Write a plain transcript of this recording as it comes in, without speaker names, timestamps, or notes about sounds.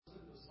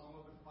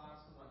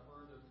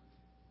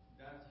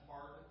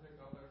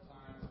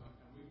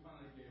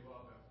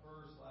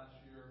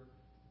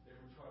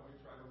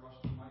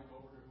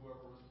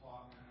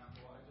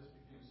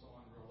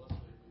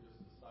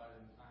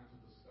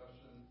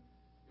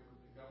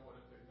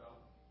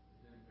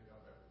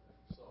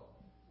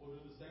we'll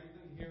do the same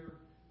thing here,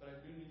 but I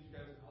do need you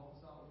guys to help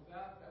us out with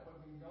that. That way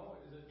we can go.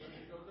 Is it ready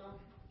to go, John?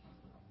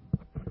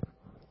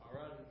 All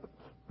right.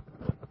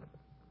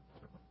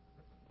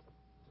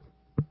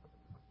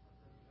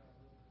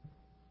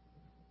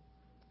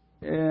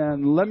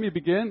 And let me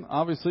begin.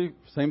 Obviously,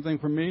 same thing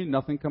for me.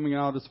 Nothing coming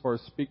out as far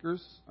as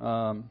speakers.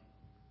 If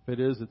it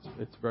is,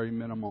 it's very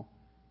minimal.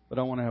 But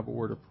I want to have a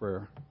word of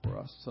prayer for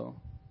us. So,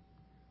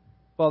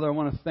 Father, I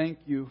want to thank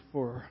you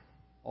for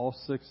all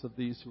 6 of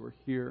these who are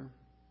here.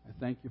 I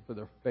thank you for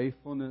their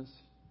faithfulness,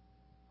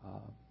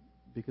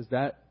 because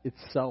that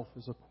itself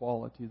is a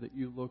quality that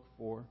you look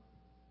for,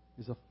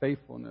 is a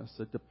faithfulness,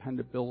 a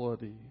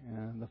dependability,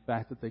 and the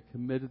fact that they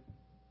committed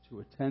to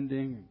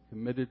attending and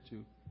committed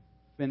to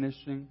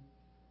finishing.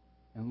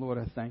 And Lord,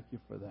 I thank you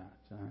for that.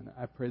 And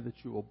I pray that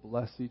you will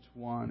bless each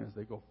one as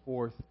they go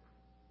forth.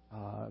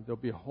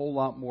 There'll be a whole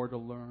lot more to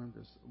learn.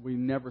 We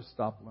never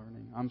stop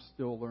learning. I'm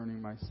still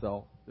learning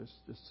myself. There's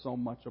just so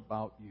much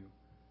about you.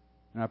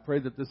 And I pray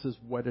that this has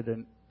whetted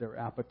in their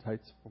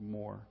appetites for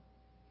more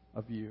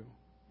of you.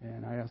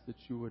 And I ask that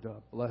you would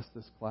bless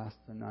this class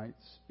tonight.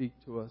 Speak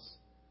to us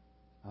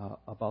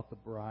about the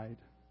bride.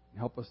 And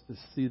help us to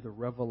see the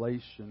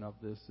revelation of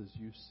this as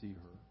you see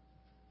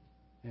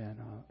her.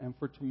 And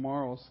for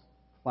tomorrow's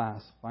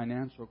class,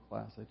 financial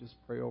class, I just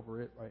pray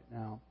over it right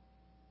now.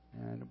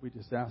 And we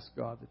just ask,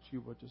 God, that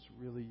you would just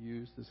really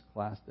use this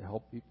class to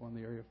help people in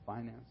the area of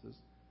finances.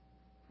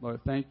 Lord,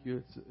 thank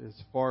you. As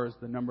far as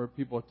the number of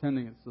people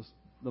attending, it's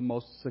the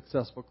most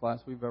successful class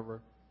we've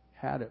ever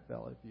had at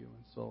Valley View.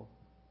 And so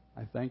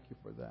I thank you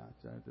for that.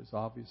 There's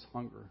obvious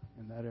hunger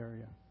in that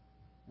area.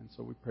 And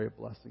so we pray a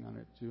blessing on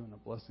it too, and a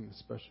blessing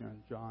especially on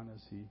John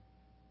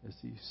as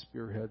he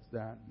spearheads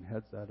that and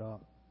heads that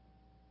up.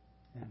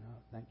 And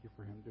thank you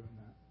for him doing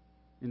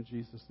that. In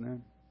Jesus'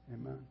 name,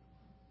 amen.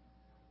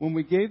 When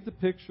we gave the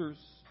pictures,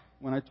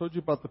 when I told you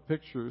about the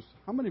pictures,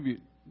 how many of you,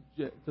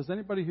 does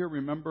anybody here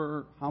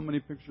remember how many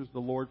pictures the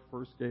Lord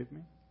first gave me?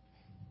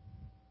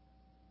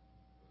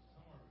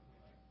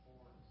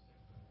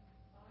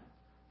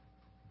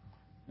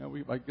 Yeah,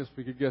 I guess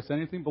we could guess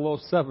anything below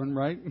 7,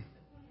 right?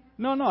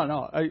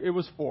 No. It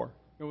was 4.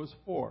 It was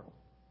 4.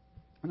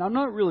 And I'm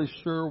not really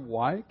sure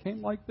why it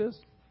came like this.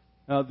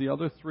 The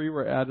other 3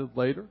 were added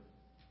later.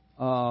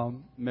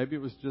 Maybe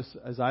it was just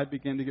as I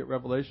began to get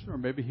revelation, or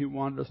maybe He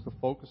wanted us to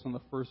focus on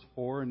the first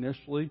 4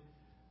 initially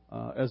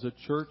as a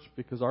church,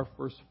 because our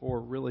first 4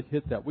 really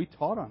hit that. We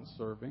taught on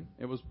serving.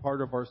 It was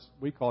part of our,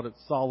 we called it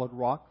solid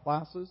rock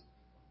classes.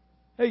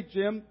 Hey,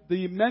 Jim,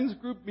 the men's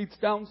group meets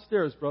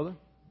downstairs, brother.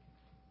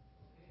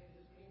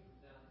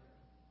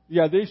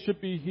 Yeah, they should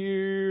be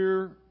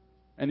here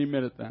any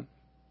minute then.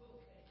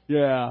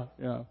 Yeah,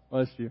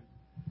 bless you.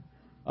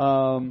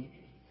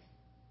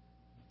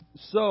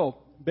 So,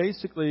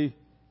 basically,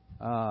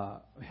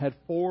 had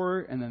 4,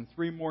 and then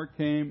 3 more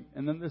came,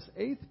 and then this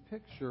 8th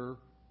picture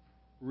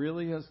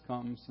really has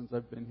come since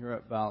I've been here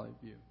at Valley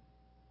View.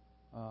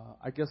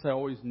 I guess I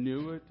always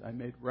knew it. I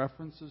made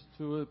references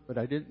to it, but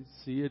I didn't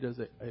see it as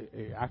a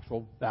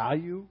actual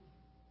value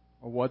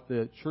or what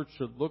the church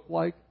should look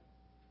like.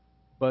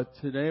 But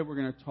tonight we're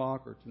going to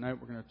talk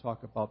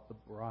about the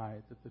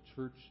bride, that the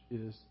church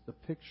is the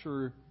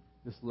picture.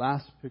 This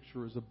last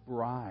picture is a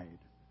bride.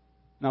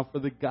 Now, for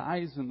the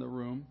guys in the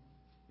room,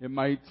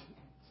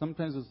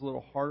 sometimes it's a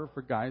little harder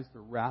for guys to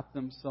wrap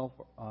themselves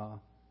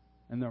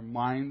and their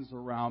minds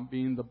around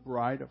being the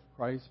bride of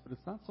Christ. But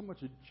it's not so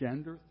much a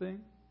gender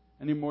thing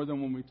any more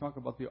than when we talk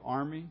about the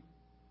army,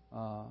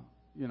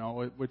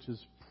 which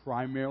is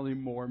primarily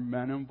more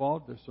men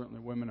involved. There's certainly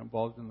women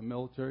involved in the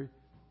military,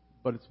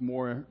 but it's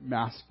more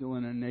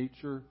masculine in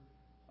nature.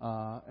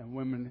 And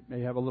women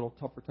may have a little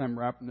tougher time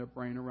wrapping their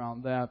brain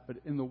around that. But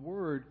in the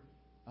Word,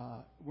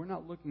 we're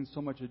not looking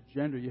so much at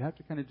gender. You have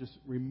to kind of just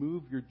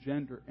remove your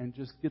gender and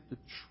just get the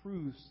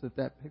truths that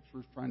picture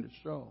is trying to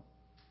show.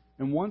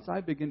 And once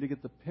I begin to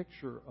get the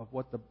picture of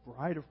what the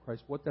bride of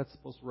Christ, what that's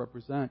supposed to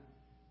represent,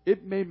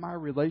 it made my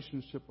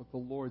relationship with the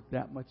Lord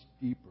that much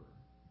deeper,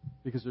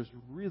 because there's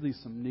really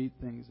some neat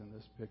things in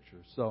this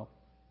picture. So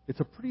it's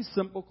a pretty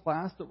simple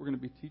class that we're going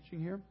to be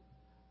teaching here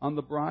on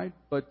the bride,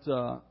 but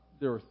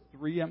there are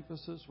 3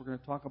 emphases. We're going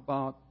to talk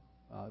about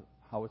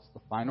how it's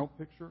the final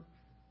picture.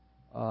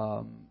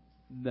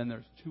 Then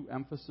there's 2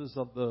 emphases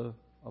of the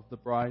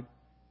bride,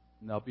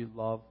 and that'll be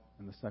love,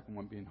 and the second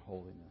one being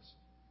holiness.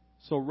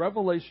 So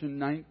Revelation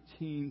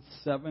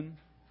 19:7.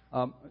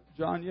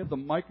 John, you have the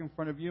mic in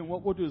front of you, and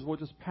what we'll do is we'll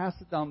just pass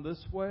it down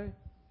this way,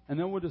 and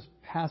then we'll just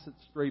pass it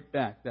straight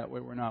back. That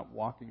way we're not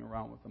walking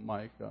around with the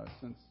mic,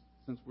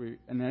 since we.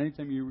 And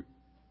anytime you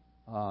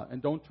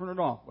and don't turn it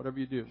off. Whatever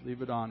you do,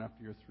 leave it on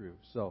after you're through.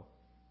 So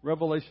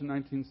Revelation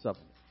 19:7.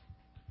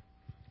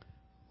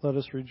 Let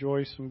us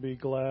rejoice and be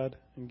glad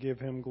and give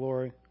Him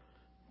glory,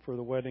 for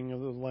the wedding of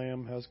the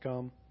Lamb has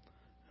come,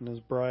 and His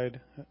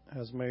bride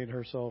has made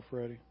herself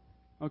ready.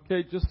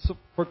 Okay, just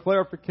for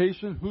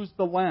clarification, who's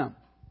the Lamb?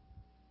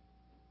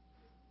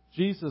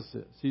 Jesus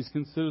is. He's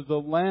considered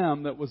the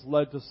Lamb that was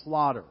led to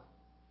slaughter.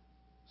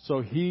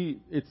 So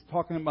it's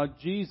talking about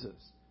Jesus.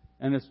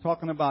 And it's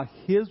talking about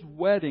His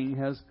wedding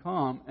has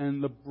come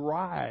and the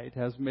bride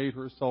has made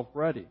herself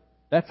ready.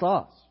 That's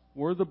us.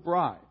 We're the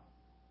bride.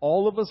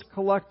 All of us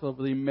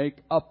collectively make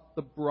up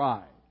the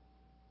bride.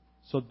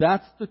 So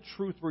that's the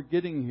truth we're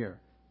getting here.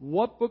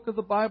 What book of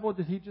the Bible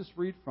did he just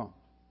read from?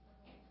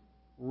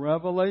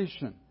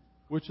 Revelation,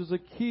 which is a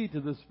key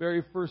to this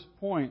very first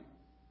point.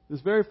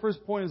 This very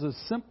first point is a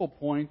simple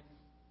point,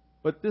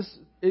 but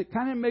it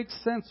kind of makes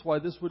sense why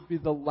this would be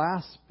the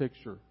last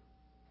picture.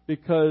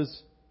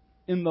 Because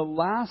in the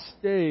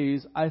last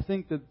days, I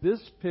think that this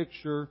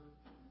picture,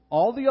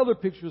 all the other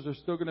pictures are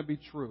still going to be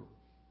true.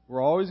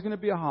 We're always going to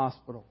be a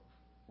hospital.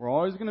 We're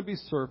always going to be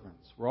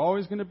servants. We're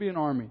always going to be an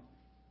army.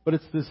 But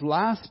it's this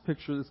last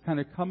picture that's kind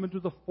of come into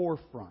the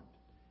forefront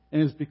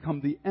and has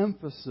become the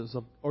emphasis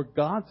of, or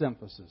God's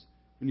emphasis.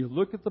 When you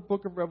look at the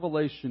book of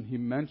Revelation, He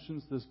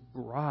mentions this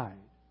bride.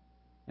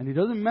 And He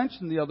doesn't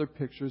mention the other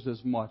pictures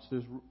as much.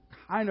 There's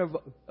kind of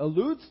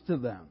alludes to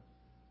them.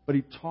 But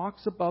He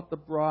talks about the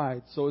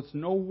bride. So it's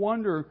no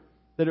wonder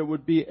that it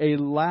would be a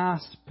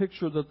last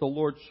picture that the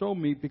Lord showed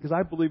me, because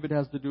I believe it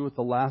has to do with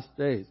the last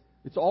days.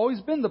 It's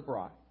always been the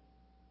bride,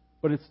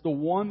 but it's the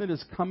one that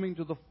is coming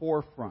to the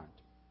forefront.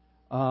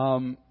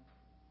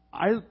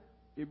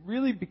 It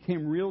really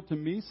became real to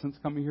me since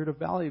coming here to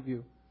Valley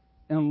View,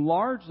 and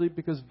largely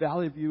because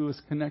Valley View is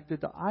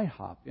connected to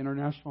IHOP,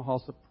 International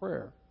House of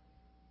Prayer.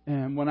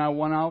 And when I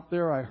went out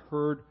there, I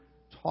heard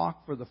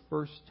talk for the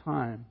first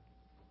time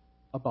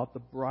about the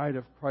bride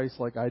of Christ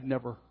like I'd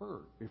never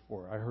heard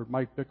before. I heard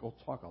Mike Bickle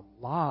talk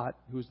a lot,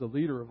 who's the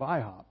leader of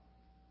IHOP.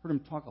 Heard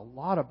him talk a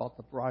lot about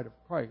the bride of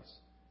Christ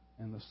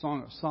and the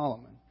Song of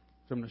Solomon,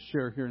 which I'm going to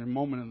share here in a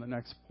moment in the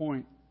next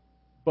point.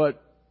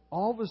 But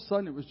all of a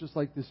sudden, it was just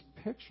like this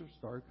picture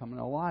started coming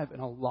alive.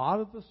 And a lot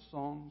of the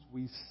songs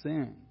we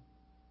sing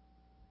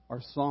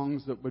are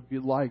songs that would be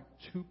like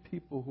two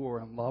people who are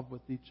in love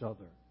with each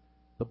other.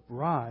 The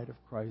bride of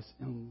Christ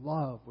in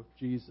love with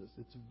Jesus.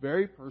 It's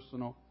very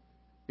personal.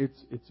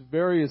 It's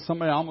very, as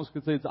somebody almost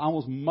could say, it's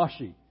almost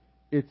mushy.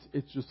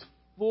 It's just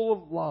full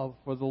of love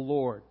for the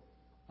Lord.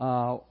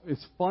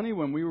 It's funny,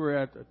 when we were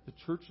at the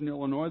church in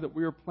Illinois that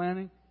we were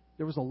planning,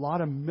 there was a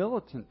lot of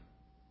militant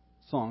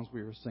songs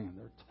we were singing.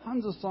 There are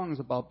tons of songs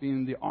about being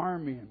in the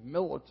army and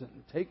militant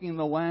and taking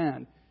the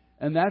land.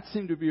 And that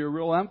seemed to be a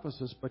real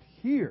emphasis. But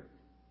here,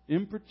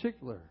 in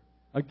particular,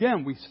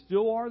 again, we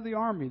still are the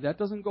army. That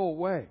doesn't go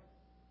away.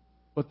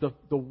 But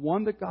the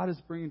one that God is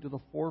bringing to the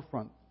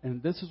forefront,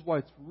 and this is why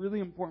it's really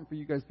important for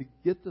you guys to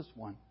get this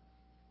one,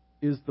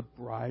 is the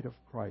bride of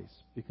Christ.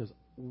 Because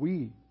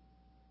we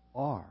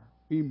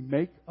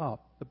make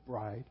up the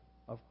bride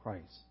of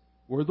Christ.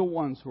 We're the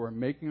ones who are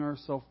making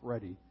ourselves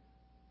ready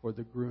for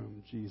the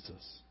groom,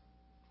 Jesus.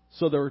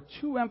 So there are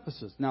two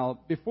emphases. Now,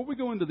 before we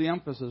go into the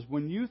emphasis,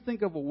 when you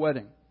think of a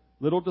wedding,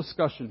 little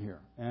discussion here,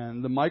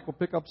 and the mic will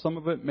pick up some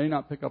of it, may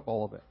not pick up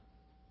all of it.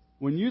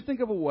 When you think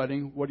of a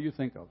wedding, what do you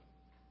think of?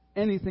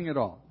 Anything at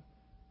all.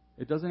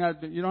 It doesn't have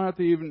to, you don't have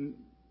to even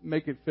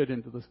make it fit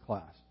into this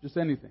class. Just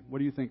anything. What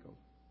do you think of?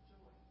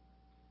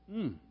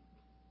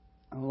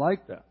 I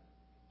like that.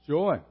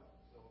 Joy.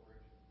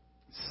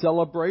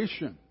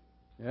 Celebration.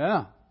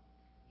 Yeah.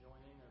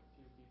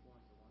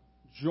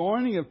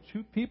 Joining of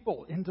two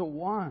people into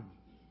one.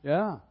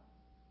 Yeah.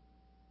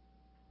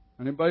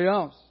 Anybody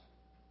else?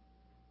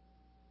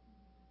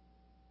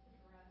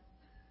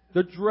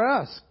 The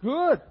dress.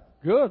 Good.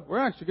 Good. We're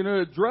actually going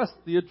to address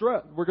the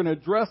address. We're going to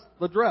address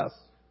the dress.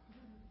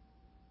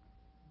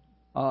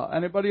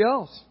 Anybody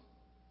else?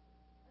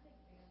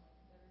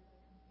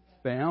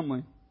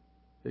 Family.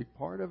 Big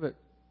part of it.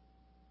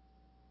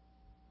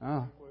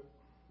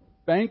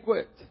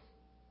 Banquet.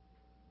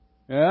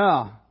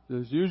 Yeah.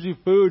 There's usually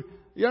food.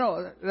 You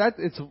know, that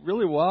it's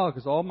really wild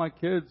because all my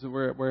kids,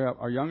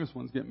 our youngest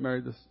one's getting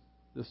married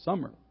this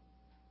summer.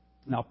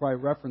 And I'll probably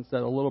reference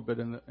that a little bit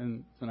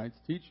in tonight's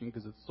teaching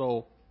because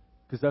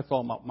that's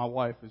all my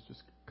wife is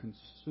just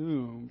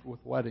consumed with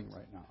wedding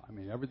right now. I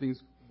mean, everything's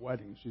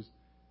wedding. She's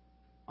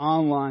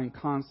online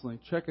constantly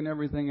checking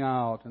everything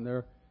out,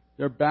 and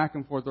they're back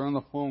and forth. They're on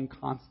the phone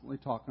constantly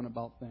talking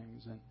about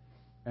things,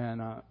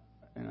 and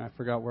I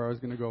forgot where I was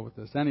going to go with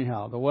this.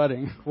 Anyhow, the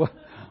wedding. But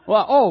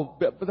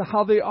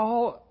how they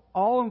all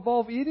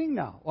involve eating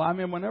now. Well, I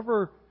mean,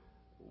 whenever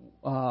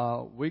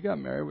we got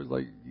married, it was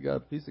like you got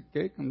a piece of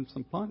cake and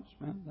some punch,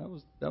 man.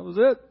 That was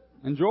it.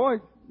 Enjoy.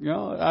 You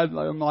know,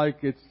 I'm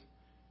like it's.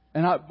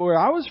 And where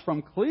I was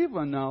from,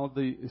 Cleveland now,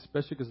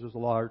 especially because there's a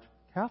large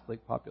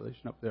Catholic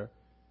population up there,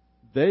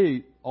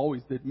 they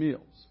always did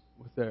meals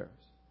with theirs.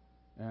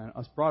 And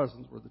us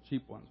Protestants were the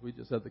cheap ones. We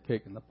just had the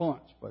cake and the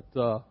punch. But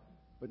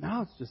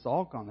now it's just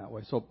all gone that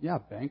way. So, yeah,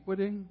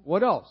 banqueting.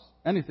 What else?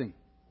 Anything.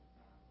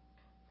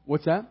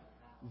 What's that?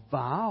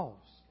 Vows.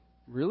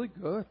 Really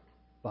good.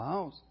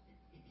 Vows.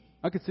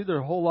 I could see there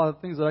are a whole lot of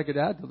things that I could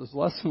add to this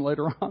lesson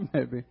later on,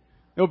 maybe.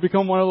 It'll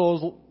become one of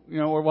those,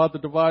 where we'll have to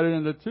divide it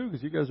into two,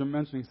 because you guys are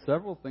mentioning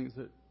several things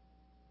that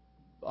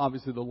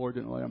obviously the Lord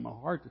didn't lay on my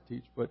heart to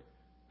teach, but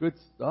good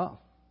stuff.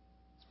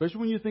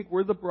 Especially when you think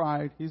we're the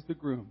bride, He's the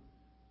groom.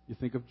 You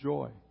think of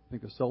joy.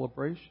 Think of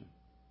celebration.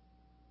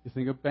 You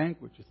think of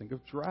banquet. You think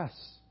of dress.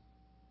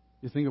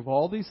 You think of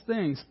all these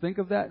things. Think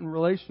of that in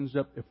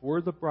relationship. If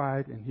we're the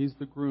bride and he's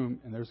the groom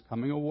and there's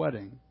coming a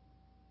wedding,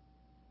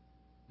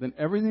 then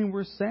everything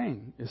we're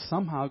saying is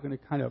somehow going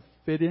to kind of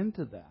fit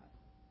into that.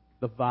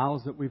 The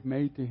vows that we've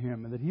made to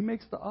him and that he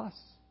makes to us.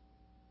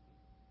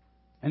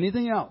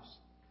 Anything else?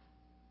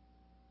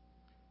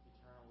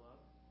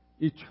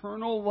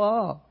 Eternal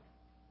love.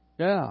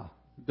 Yeah.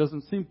 It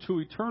doesn't seem too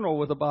eternal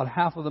with about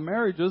half of the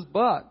marriages,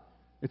 but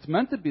it's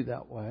meant to be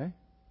that way.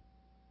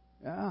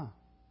 Yeah.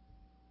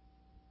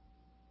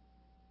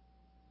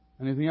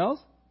 Anything else?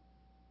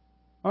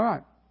 All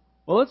right.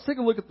 Well, let's take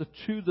a look at the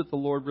two that the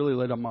Lord really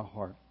laid on my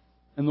heart.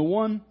 And the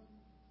one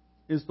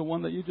is the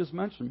one that you just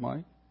mentioned,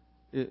 Mike.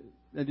 I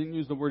didn't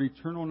use the word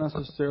eternal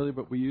necessarily,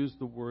 but we used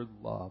the word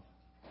love.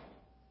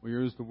 We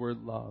used the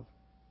word love.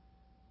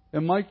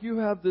 And Mike, you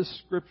have this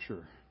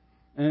scripture.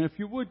 And if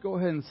you would, go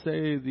ahead and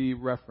say the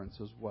reference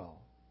as well.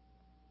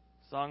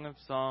 Song of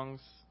Songs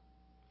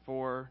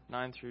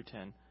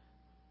 4:9-10.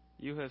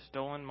 You have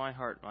stolen my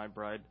heart, my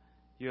bride.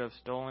 You have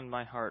stolen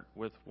my heart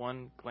with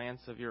one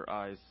glance of your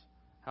eyes.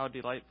 How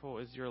delightful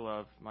is your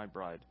love, my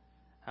bride.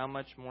 How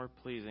much more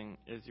pleasing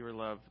is your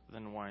love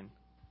than wine.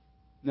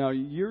 Now,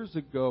 years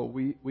ago,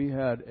 we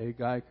had a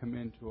guy come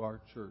into our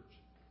church.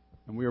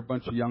 And we were a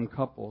bunch of young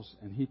couples.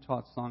 And he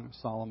taught Song of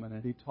Solomon.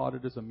 And he taught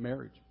it as a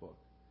marriage book.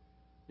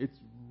 It's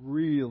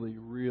really,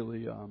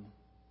 really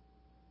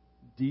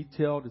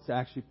detailed. It's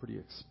actually pretty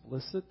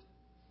explicit.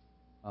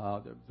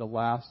 I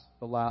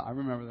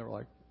remember there were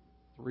like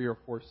 3 or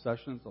 4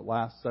 sessions. The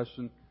last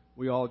session,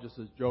 we all just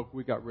as joke,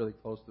 we got really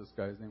close to this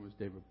guy. His name was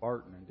David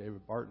Barton, and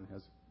David Barton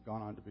has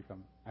gone on to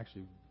become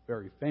actually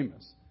very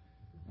famous.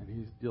 And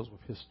he deals with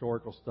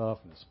historical stuff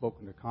and has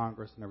spoken to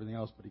Congress and everything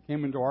else. But he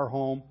came into our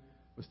home,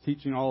 was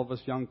teaching all of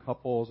us young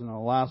couples, and on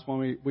the last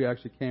one we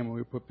actually came and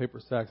we put paper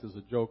sacks as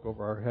a joke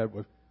over our head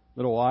with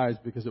little eyes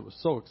because it was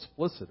so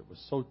explicit. It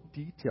was so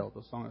detailed,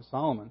 the Song of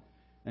Solomon.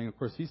 And, of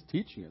course, he's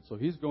teaching it. So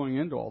he's going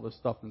into all this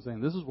stuff and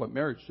saying, this is what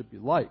marriage should be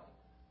like.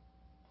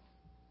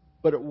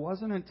 But it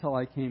wasn't until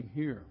I came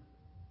here,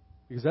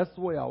 because that's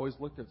the way I always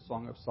looked at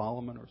Song of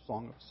Solomon or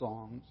Song of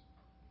Songs.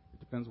 It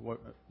depends on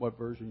what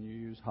version you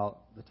use, how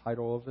the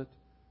title of it.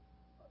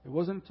 It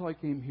wasn't until I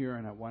came here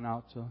and I went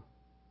out to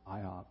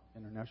IHOP,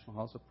 International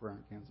House of Prayer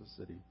in Kansas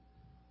City,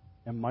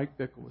 and Mike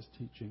Bickle was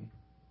teaching.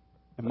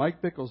 And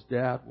Mike Bickle's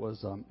dad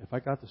was, if I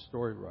got the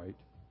story right,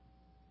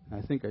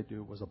 and I think I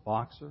do, was a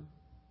boxer.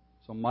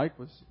 So Mike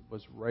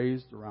was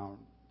raised around,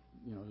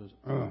 just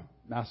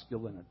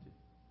masculinity.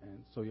 And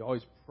so he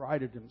always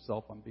prided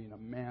himself on being a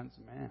man's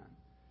man.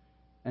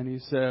 And he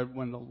said,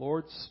 when the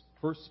Lord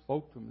first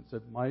spoke to him and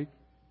said, Mike,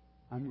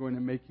 I'm going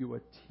to make you a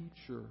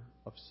teacher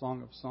of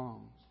Song of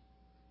Songs.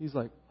 He's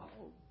like,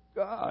 oh,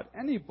 God,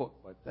 any book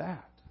like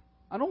that.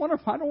 I don't want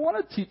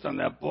to teach on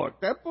that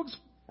book. That book's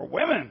for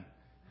women.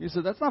 He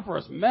said, that's not for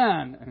us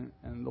men.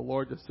 And the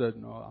Lord just said,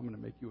 no, I'm going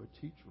to make you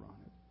a teacher on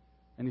it.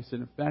 And he said,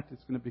 in fact,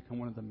 it's going to become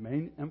one of the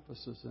main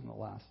emphasis in the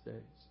last days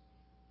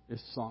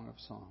is Song of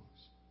Songs,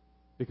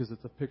 because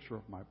it's a picture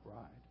of my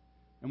bride.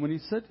 And when he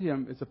said to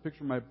him, it's a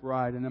picture of my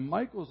bride, and then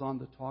Mike goes on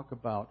to talk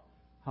about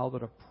how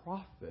that a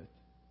prophet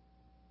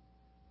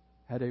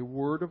had a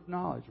word of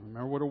knowledge.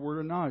 Remember what a word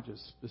of knowledge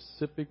is,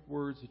 specific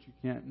words that you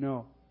can't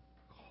know.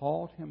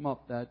 Called him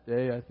up that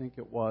day, I think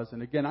it was.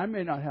 And again, I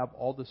may not have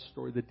all the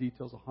story, the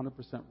details 100%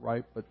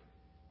 right, but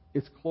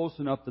it's close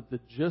enough that the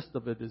gist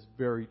of it is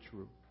very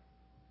true.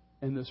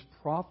 And this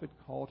prophet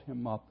called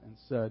him up and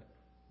said,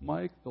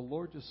 Mike, the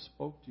Lord just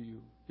spoke to you,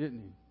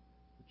 didn't he?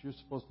 That you're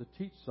supposed to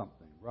teach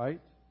something,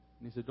 right?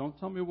 And he said, don't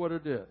tell me what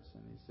it is.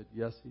 And he said,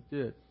 yes, he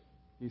did.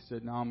 He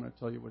said, now I'm going to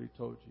tell you what he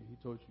told you. He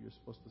told you you're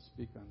supposed to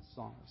speak on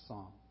Song of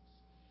Songs.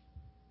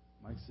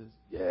 Mike says,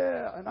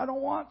 yeah, and I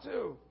don't want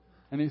to.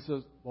 And he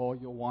says, well,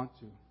 you'll want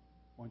to.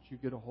 Once you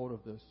get a hold of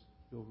this,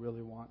 you'll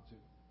really want to.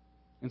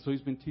 And so he's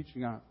been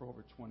teaching on it for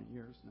over 20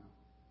 years now.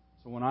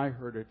 So when I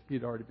heard it,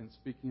 he'd already been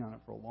speaking on it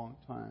for a long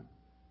time.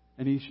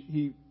 And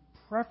he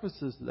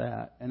prefaces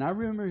that, and I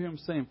remember him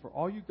saying, for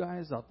all you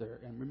guys out there,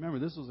 and remember,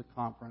 this was a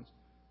conference.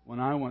 When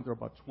I went, there were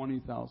about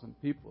 20,000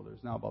 people.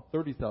 There's now about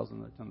 30,000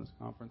 that attend this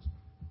conference.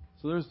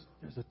 So there's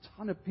a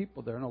ton of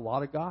people there and a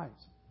lot of guys.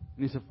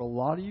 And he said, for a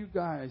lot of you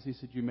guys, he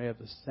said, you may have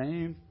the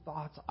same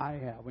thoughts I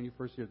have when you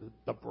first hear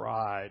the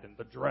bride and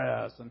the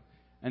dress.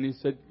 And he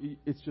said,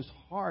 it's just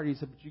hard. He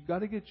said, but you got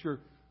to get your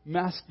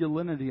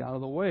masculinity out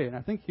of the way. And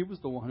I think he was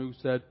the one who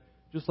said,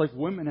 just like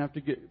women have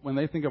to get, when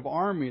they think of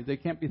army, they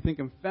can't be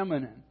thinking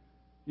feminine.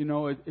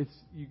 It's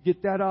you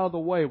get that out of the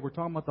way. We're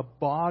talking about the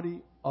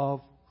body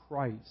of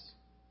Christ,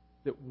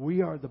 that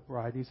we are the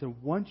bride. He said,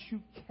 once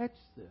you catch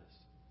this,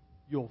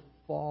 you'll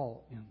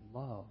fall in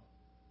love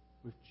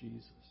with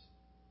Jesus.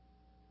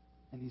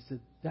 And he said,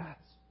 that's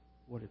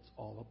what it's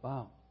all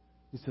about.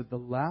 He said, the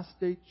last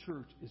day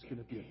church is going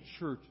to be a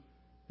church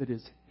that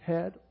is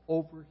head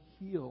over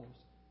heels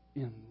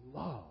in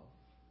love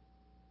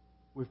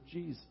with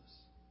Jesus.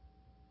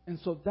 And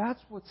so that's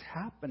what's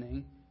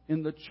happening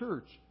in the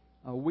church.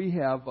 We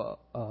have,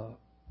 well,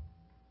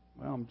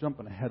 I'm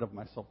jumping ahead of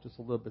myself just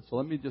a little bit. So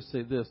let me just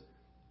say this.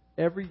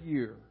 every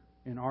year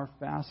in our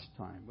fast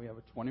time, we have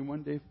a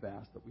 21-day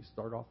fast that we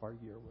start off our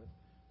year with,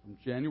 from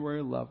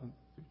January 11th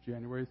to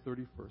January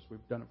 31st.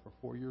 We've done it for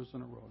 4 years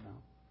in a row now.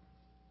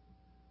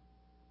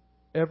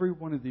 Every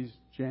one of these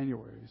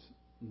Januaries,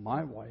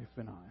 my wife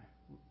and I,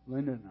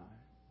 Linda and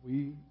I,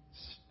 we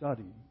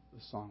study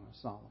the Song of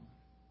Solomon.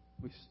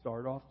 We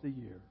start off the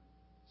year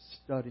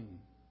studying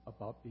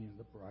about being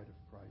the bride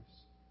of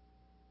Christ.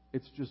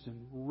 It's just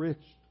enriched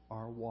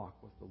our walk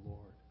with the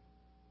Lord.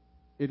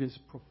 It is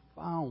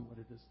profound what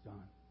it has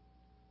done.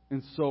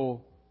 And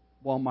so,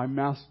 while my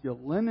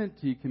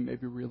masculinity can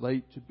maybe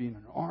relate to being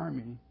an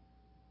army,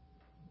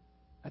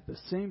 at the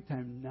same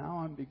time,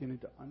 now I'm beginning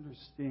to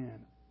understand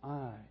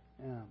I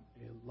am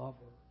a lover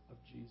of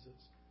Jesus.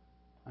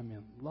 I'm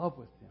in love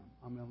with Him.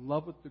 I'm in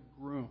love with the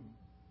groom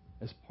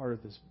as part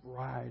of this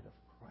bride of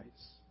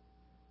Christ.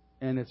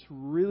 And it's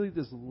really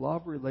this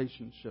love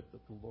relationship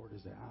that the Lord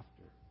is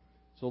after.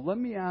 So let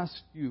me ask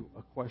you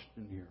a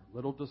question here,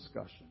 little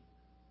discussion.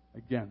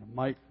 Again,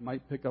 Mike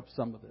might pick up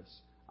some of this.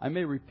 I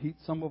may repeat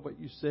some of what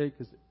you say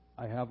because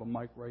I have a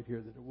mic right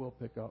here that it will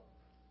pick up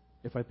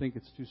if I think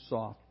it's too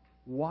soft.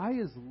 Why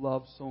is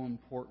love so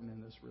important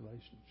in this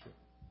relationship?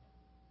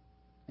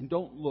 And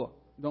don't look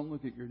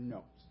at your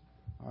notes,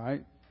 all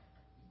right?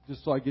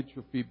 Just so I get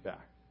your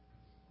feedback.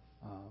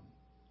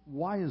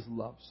 Why is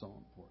love so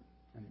important?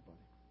 Anybody?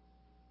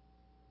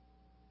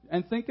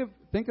 And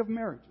think of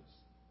marriages.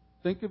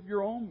 Think of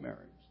your own marriage.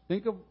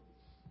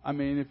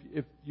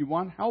 If you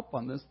want help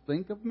on this,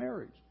 think of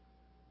marriage.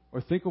 Or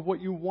think of what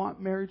you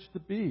want marriage to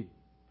be.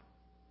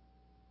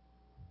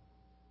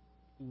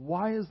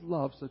 Why is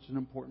love such an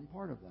important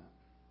part of that?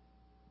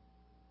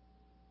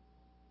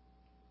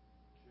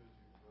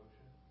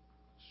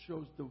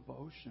 Shows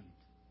devotion.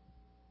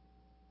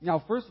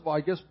 Now, first of all,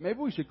 I guess maybe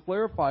we should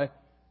clarify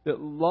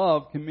that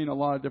love can mean a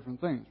lot of different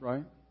things,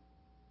 right?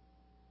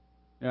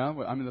 Yeah,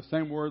 the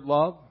same word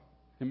love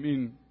can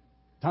mean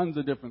tons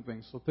of different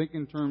things. So think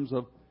in terms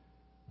of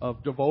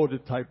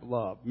devoted type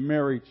love,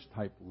 marriage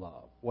type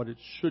love, what it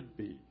should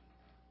be.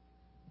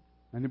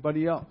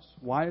 Anybody else?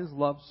 Why is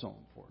love so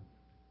important?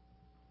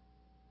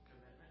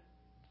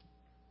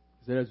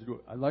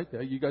 Commitment. I like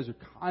that. You guys are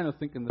kind of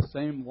thinking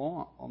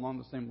along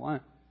the same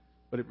line,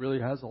 but it really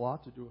has a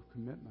lot to do with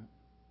commitment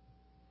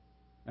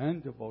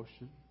and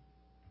devotion.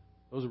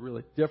 Those are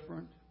really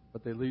different,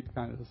 but they lead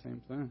kind of the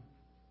same thing.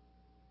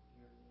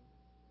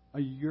 A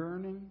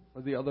yearning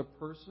for the other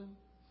person.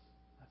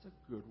 That's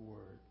a good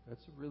word.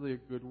 That's really a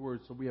good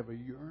word. So we have a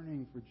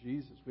yearning for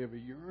Jesus. We have a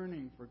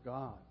yearning for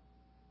God.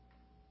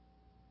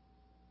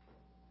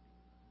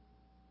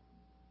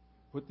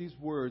 With these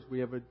words, we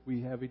have a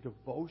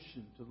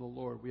devotion to the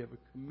Lord. We have a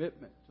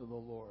commitment to the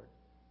Lord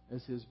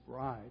as His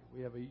bride.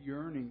 We have a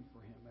yearning for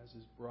Him as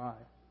His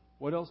bride.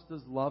 What else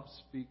does love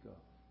speak of?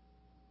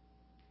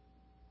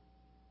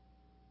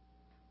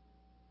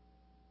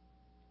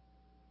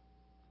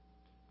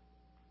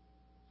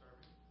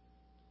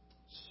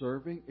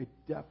 Serving, it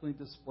definitely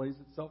displays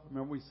itself.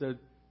 Remember we said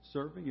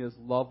serving is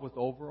love with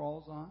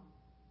overalls on?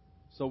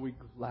 So we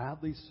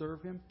gladly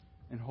serve Him,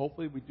 and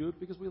hopefully we do it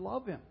because we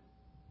love Him.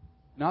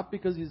 Not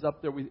because He's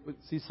up there.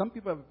 See, some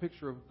people have a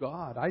picture of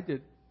God. I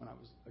did when I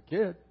was a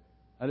kid.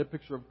 I had a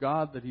picture of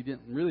God that He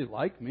didn't really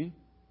like me.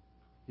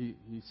 He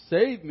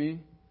saved me,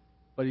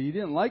 but He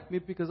didn't like me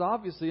because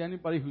obviously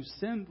anybody who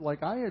sinned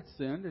like I had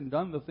sinned and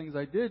done the things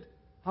I did,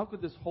 how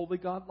could this holy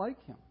God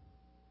like Him?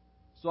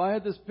 So I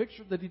had this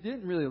picture that He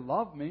didn't really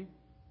love me.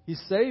 He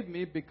saved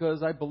me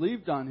because I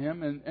believed on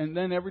Him. And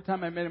then every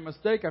time I made a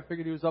mistake, I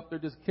figured He was up there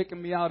just kicking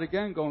me out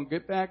again, going,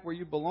 get back where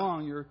you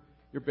belong.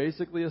 You're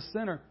basically a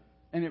sinner.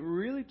 And it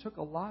really took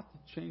a lot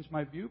to change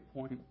my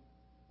viewpoint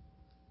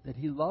that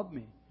He loved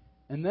me.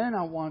 And then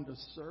I wanted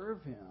to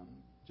serve Him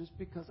just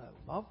because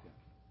I love Him.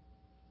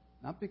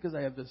 Not because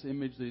I have this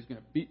image that He's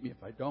going to beat me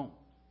if I don't.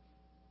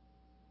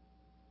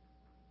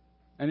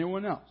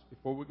 Anyone else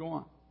before we go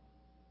on?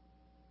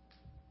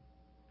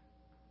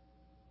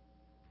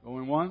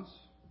 Going once?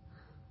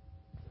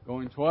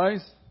 Going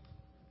twice?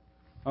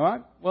 All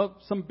right. Well,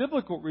 some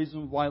biblical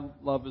reasons why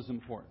love is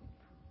important.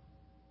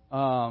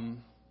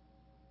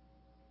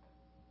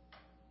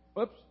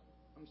 Whoops.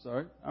 I'm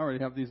sorry. I already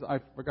have these. I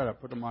forgot I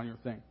put them on your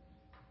thing.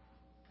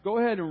 Go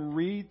ahead and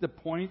read the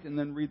point and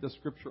then read the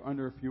scripture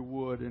under if you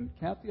would. And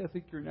Kathy, I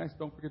think you're next.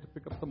 Don't forget to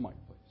pick up the mic,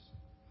 please.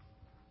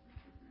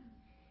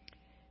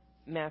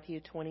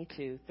 Matthew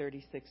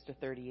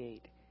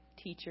 22:36-38.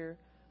 Teacher,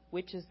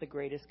 which is the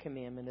greatest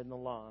commandment in the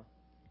law?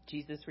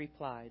 Jesus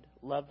replied,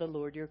 love the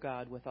Lord your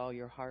God with all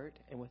your heart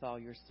and with all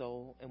your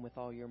soul and with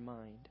all your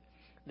mind.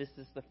 This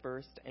is the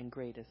first and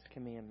greatest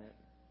commandment.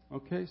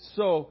 Okay,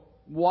 so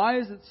why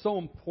is it so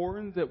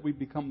important that we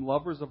become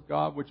lovers of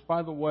God? Which,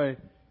 by the way,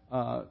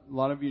 a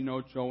lot of you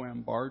know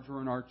Joanne Barger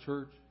in our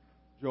church.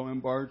 Joanne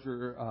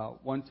Barger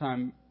one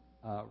time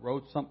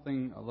wrote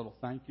something, a little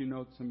thank you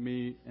note to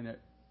me, and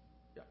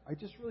I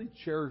just really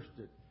cherished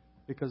it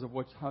because of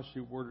how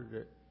she worded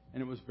it.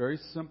 And it was very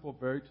simple,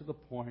 very to the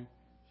point.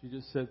 She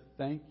just said,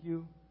 thank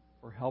you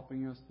for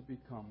helping us to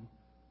become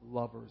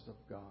lovers of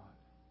God.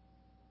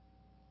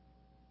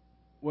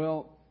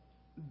 Well,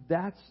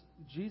 that's,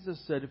 Jesus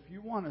said, if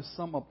you want to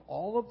sum up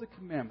all of the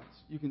commandments,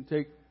 you can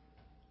take,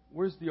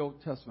 where's the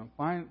Old Testament?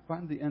 Find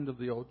the end of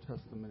the Old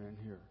Testament in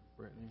here,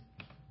 Brittany.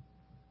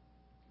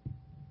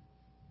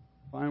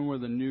 Find where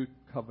the new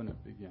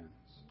covenant begins.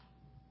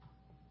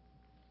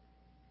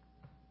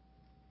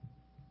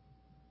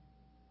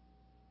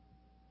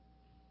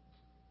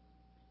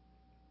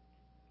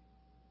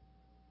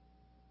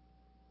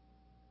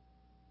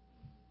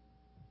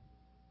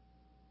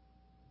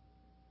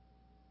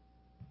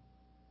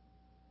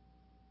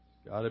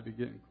 Got to be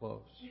getting close.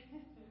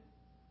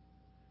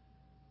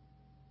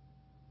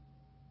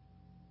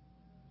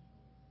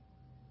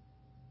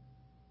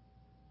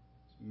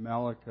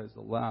 Malachi is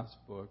the last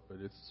book, but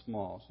it's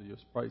small, so you'll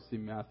probably see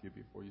Matthew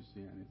before you see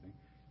anything.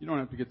 You don't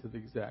have to get to the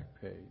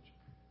exact page.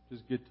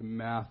 Just get to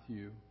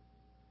Matthew.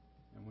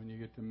 And when you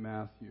get to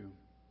Matthew,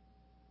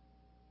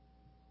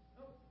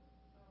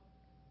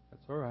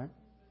 that's all right.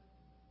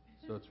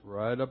 So it's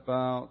right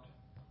about...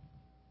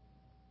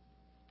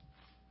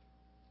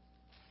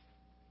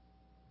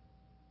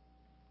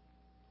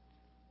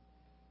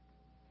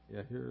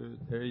 Yeah,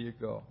 there you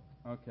go.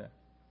 Okay.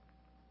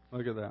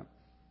 Look at that.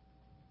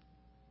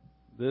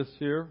 This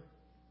here,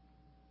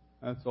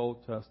 that's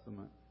Old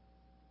Testament.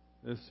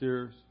 This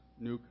here's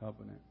New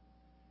Covenant.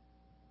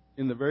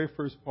 In the very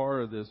first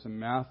part of this, in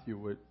Matthew,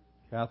 what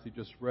Kathy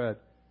just read,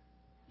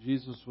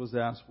 Jesus was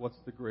asked, what's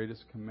the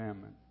greatest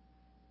commandment?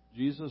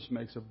 Jesus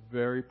makes a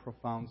very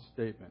profound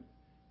statement.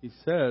 He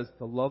says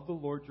to love the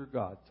Lord your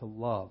God, to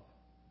love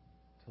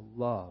the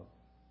Lord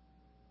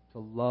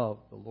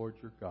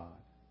your God.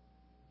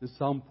 This is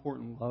how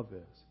important love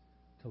is.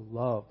 To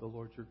love the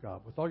Lord your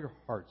God with all your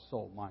heart,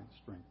 soul, mind,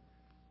 strength.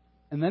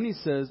 And then he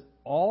says,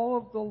 all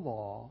of the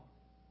law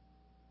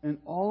and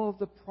all of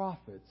the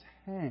prophets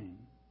hang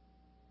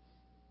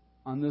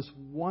on this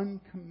one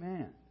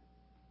command.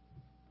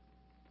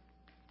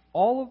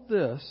 All of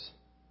this,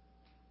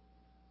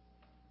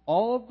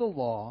 all of the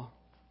law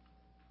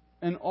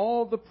and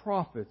all of the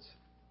prophets,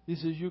 he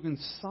says you can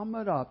sum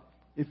it up.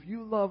 If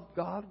you love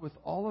God with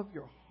all of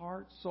your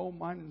heart, soul,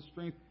 mind, and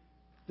strength,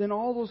 then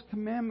all those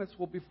commandments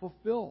will be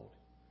fulfilled.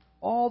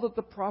 All that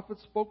the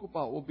prophets spoke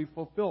about will be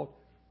fulfilled.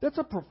 That's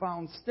a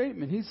profound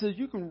statement. He says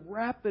you can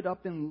wrap it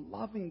up in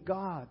loving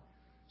God.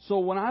 So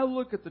when I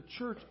look at the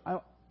church,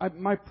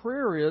 my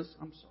prayer is,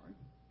 I'm sorry,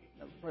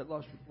 I probably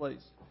lost your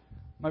place.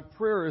 My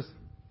prayer is,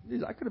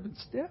 geez, I could have been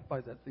stabbed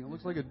by that thing. It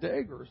looks like a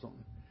dagger or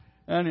something.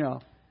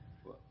 Anyhow,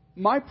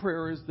 my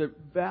prayer is that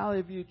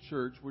Valley View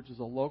Church, which is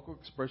a local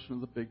expression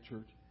of the big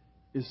church,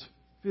 is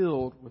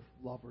filled with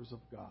lovers of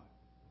God.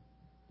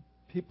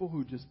 People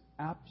who just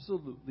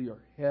absolutely are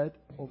head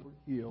over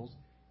heels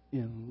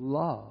in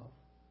love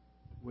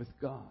with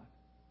God,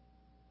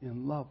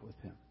 in love with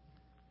Him.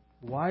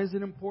 Why is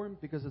it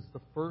important? Because it's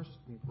the first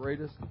and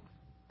greatest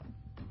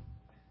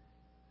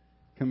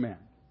command.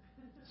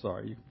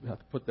 Sorry, you have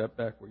to put that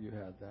back where you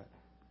had that.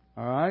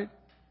 All right?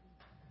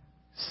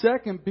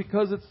 Second,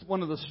 because it's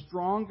one of the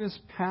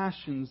strongest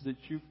passions that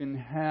you can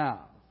have.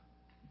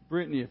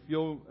 Brittany, if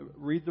you'll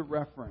read the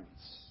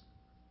reference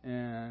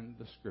and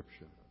the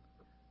scripture.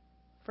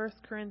 1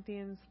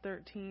 Corinthians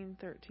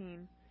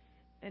 13:13.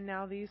 And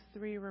now these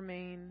three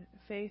remain,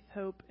 faith,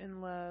 hope,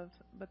 and love,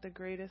 but the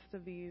greatest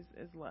of these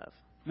is love.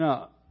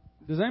 Now,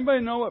 does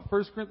anybody know what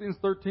 1 Corinthians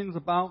 13 is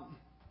about?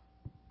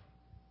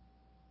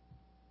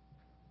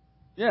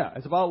 Yeah,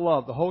 it's about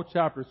love, the whole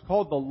chapter. It's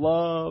called the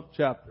love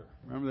chapter.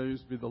 Remember there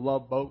used to be the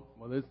love boat?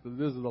 Well, this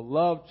is the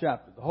love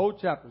chapter. The whole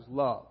chapter is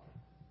love.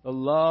 The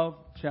love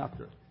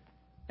chapter.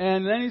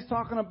 And then he's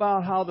talking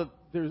about how this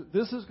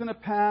is going to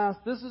pass,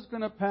 this is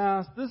going to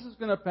pass, this is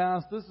going to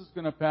pass, this is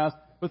going to pass.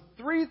 But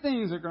three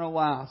things are going to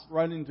last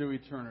right into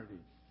eternity.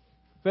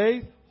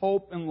 Faith,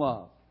 hope, and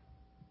love.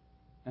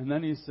 And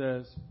then he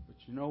says, but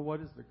you know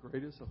what is the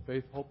greatest of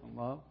faith, hope, and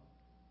love?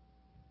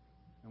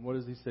 And what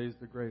does he say is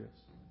the greatest?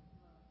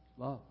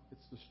 Love.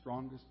 It's the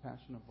strongest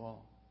passion of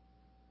all.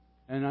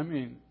 And I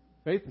mean,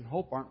 faith and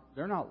hope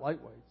they're not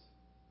lightweights.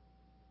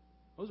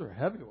 Those are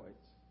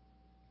heavyweights.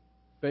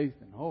 Faith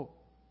and hope.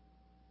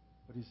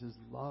 But he says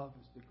love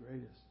is the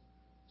greatest.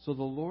 So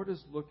the Lord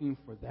is looking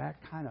for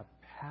that kind of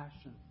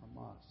passion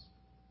from us.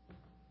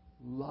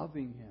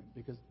 Loving Him.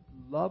 Because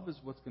love is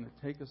what's going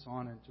to take us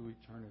on into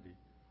eternity.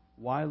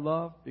 Why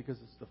love? Because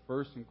it's the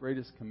first and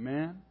greatest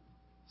command.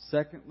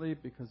 Secondly,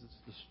 because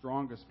it's the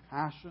strongest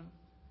passion.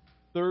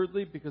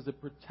 Thirdly, because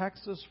it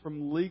protects us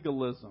from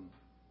legalism.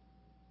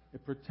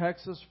 It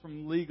protects us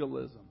from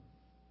legalism.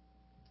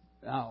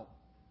 Now,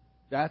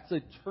 that's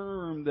a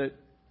term that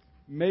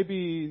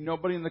maybe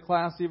nobody in the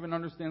class even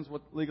understands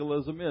what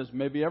legalism is.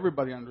 Maybe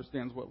everybody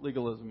understands what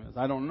legalism is.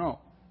 I don't know.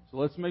 So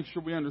let's make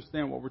sure we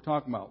understand what we're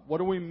talking about. What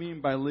do we mean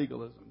by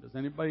legalism? Does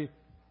anybody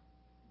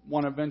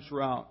want to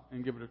venture out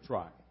and give it a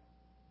try?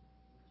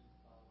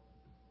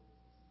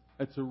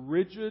 It's a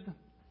rigid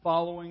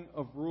following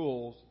of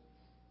rules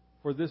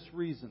for this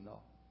reason, though.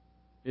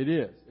 It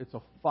is. It's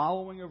a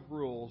following of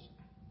rules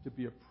to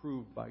be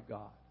approved by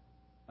God.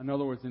 In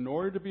other words, in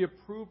order to be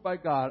approved by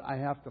God, I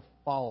have to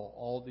follow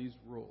all these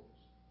rules.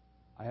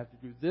 I have to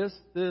do this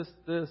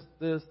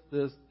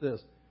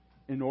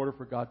in order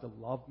for God to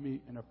love me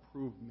and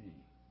approve me.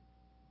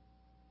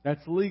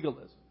 That's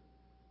legalism.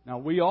 Now,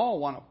 we all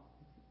want to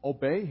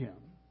obey Him.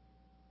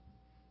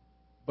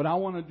 But I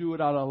want to do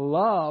it out of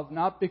love,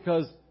 not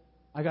because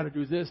I got to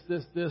do this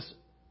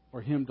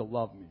for Him to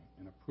love me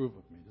and approve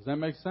of me. Does that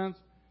make sense?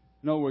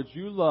 In other words,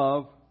 you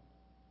love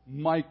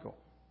Michael.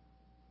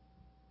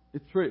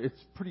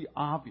 It's pretty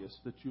obvious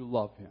that you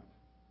love him.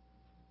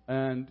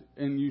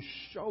 And you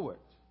show it,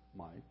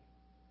 Mike.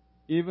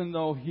 Even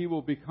though he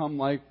will become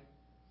like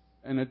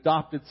an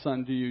adopted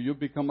son to you, you'll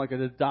become like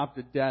an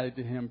adopted daddy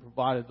to him,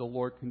 provided the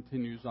Lord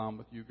continues on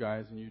with you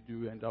guys and you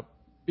do end up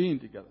being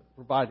together,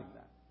 providing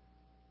that.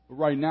 But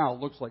right now, it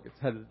looks like it's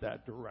headed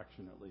that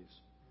direction at least.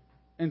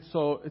 And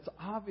so it's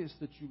obvious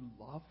that you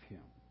love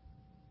him,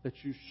 that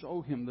you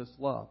show him this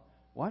love.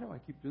 Why do I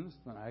keep doing this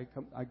then?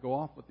 I go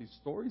off with these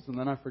stories and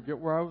then I forget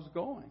where I was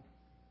going.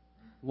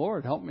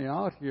 Lord, help me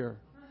out here.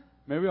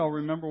 Maybe I'll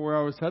remember where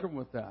I was headed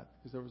with that,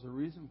 because there was a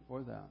reason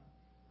for that.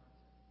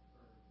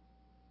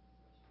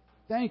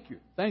 Thank you.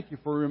 Thank you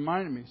for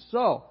reminding me.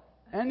 So,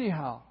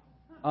 anyhow,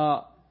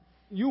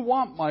 you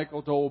want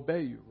Michael to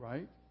obey you,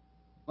 right?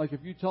 Like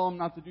if you tell him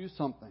not to do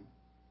something.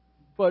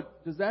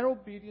 But does that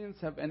obedience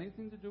have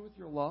anything to do with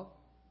your love?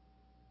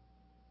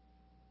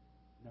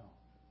 No.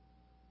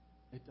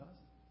 It doesn't.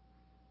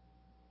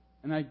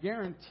 And I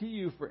guarantee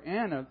you for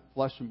Anna,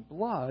 flesh and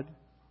blood,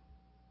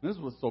 this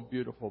is what's so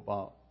beautiful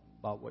about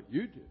what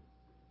you do.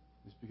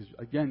 Is because,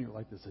 again, you're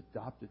like this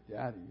adopted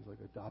daddy. He's like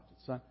adopted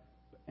son.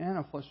 But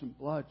Anna, flesh and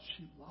blood,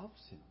 she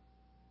loves him.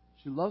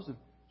 She loves him.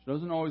 She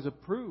doesn't always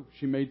approve.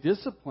 She may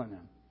discipline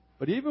him.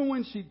 But even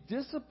when she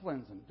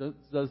disciplines him,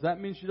 does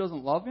that mean she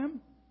doesn't love him?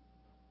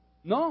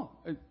 No.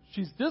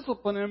 She's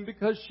disciplining him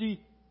because she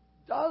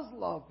does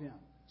love him.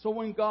 So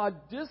when God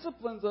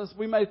disciplines us,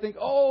 we may think,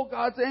 oh,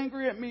 God's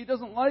angry at me. He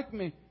doesn't like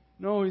me.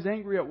 No, He's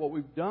angry at what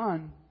we've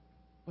done.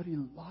 But He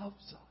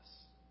loves us.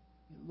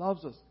 He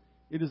loves us.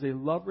 It is a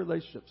love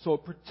relationship. So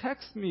it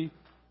protects me.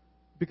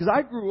 Because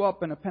I grew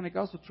up in a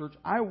Pentecostal church,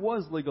 I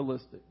was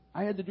legalistic.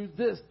 I had to do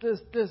this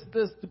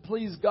to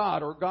please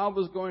God. Or God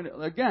was going to,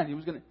 again,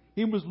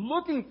 He was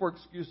looking for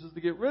excuses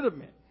to get rid of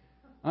me.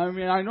 I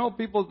mean, I know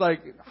people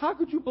like, how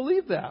could you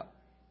believe that?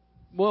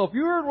 Well, if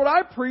you heard what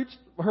I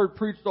heard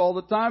preached all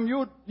the time,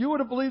 you would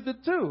have believed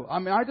it too. I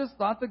mean, I just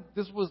thought that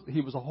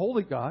He was a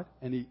holy God,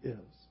 and He is.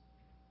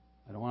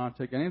 I don't want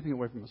to take anything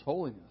away from His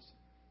holiness.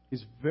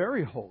 He's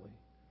very holy.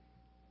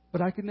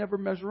 But I could never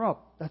measure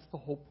up. That's the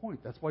whole point.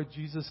 That's why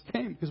Jesus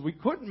came, because we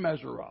couldn't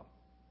measure up.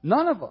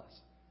 None of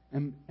us.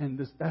 And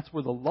that's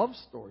where the love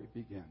story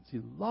begins.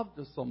 He loved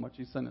us so much,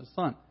 He sent His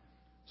Son.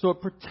 So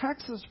it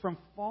protects us from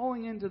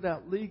falling into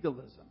that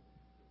legalism.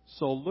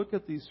 So look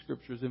at these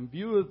scriptures in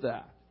view of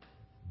that.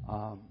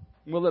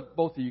 We'll let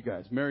both of you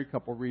guys, married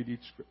couple, read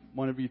each.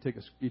 One of you take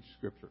each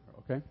scripture,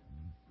 okay?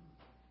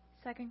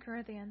 2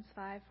 Corinthians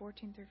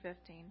 5:14 through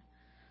 15.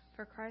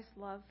 For Christ's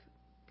love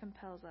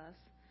compels us,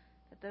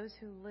 that those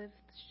who live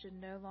should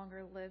no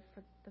longer live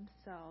for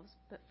themselves,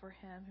 but for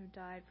Him who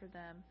died for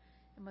them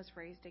and was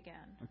raised again.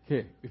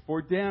 Okay,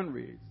 before Dan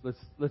reads,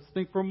 let's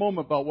think for a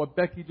moment about what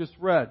Becky just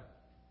read.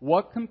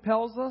 What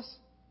compels us?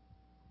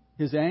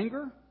 His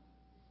anger?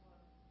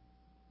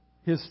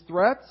 His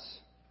threats?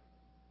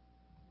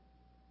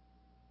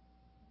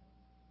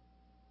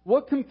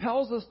 What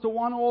compels us to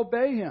want to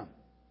obey Him?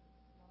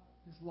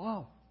 His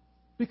love.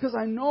 Because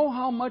I know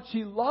how much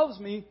He loves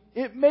me,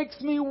 it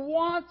makes me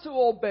want to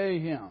obey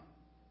Him.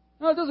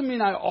 Now, it doesn't mean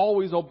I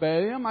always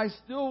obey Him. I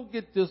still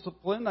get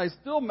disciplined. I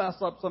still mess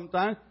up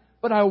sometimes.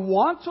 But I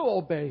want to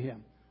obey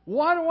Him.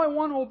 Why do I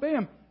want to obey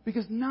Him?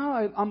 Because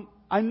now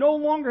I no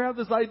longer have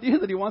this idea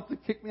that He wants to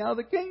kick me out of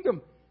the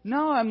kingdom.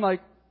 Now I'm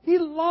like, He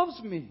loves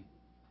me.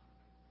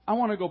 I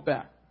want to go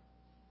back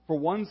for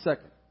 1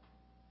 second.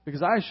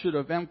 Because I should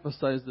have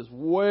emphasized this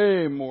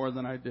way more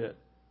than I did.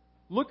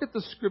 Look at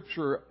the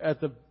scripture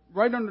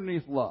right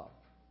underneath love.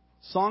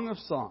 Song of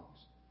Songs.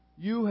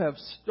 You have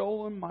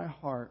stolen my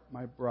heart,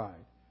 my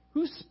bride.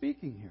 Who's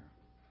speaking here?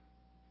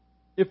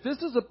 If this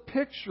is a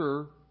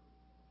picture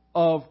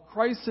of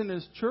Christ and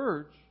His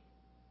church,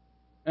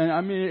 and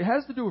I mean it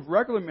has to do with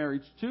regular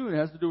marriage too, it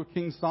has to do with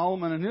King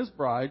Solomon and his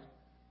bride,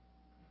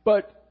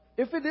 but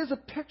if it is a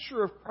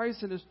picture of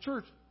Christ and His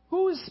church,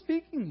 who is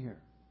speaking here?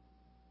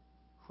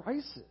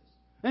 Christ is.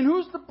 And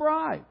who's the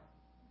bride?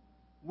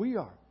 We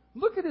are.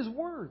 Look at His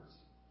words.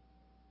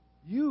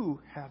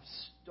 You have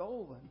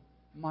stolen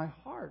my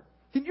heart.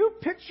 Can you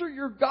picture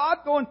your God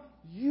going,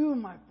 you,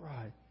 my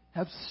bride,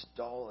 have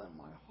stolen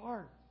my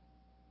heart.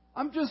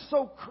 I'm just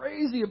so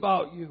crazy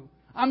about you.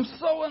 I'm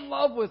so in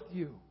love with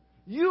you.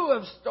 You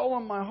have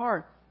stolen my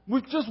heart.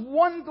 With just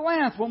one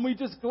glance, when we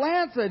just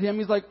glance at Him,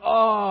 He's like,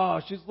 oh,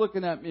 she's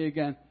looking at me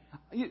again.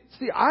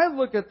 See, I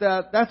look at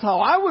that, that's how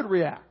I would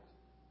react.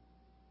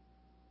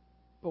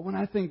 But when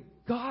I think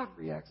God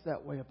reacts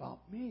that way about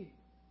me.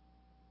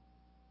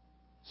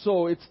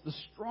 So it's the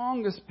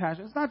strongest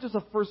passion. It's not just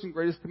a first and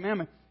greatest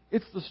commandment.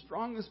 It's the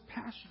strongest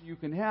passion you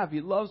can have.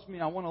 He loves me.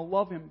 I want to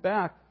love Him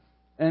back.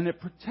 And it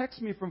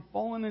protects me from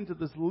falling into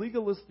this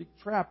legalistic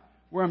trap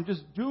where I'm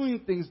just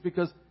doing things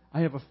because I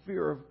have a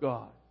fear of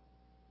God.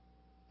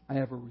 I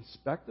have a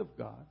respect of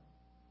God.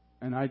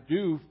 And I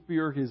do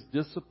fear His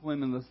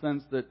discipline in the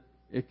sense that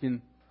it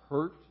can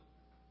hurt.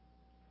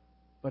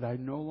 But I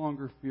no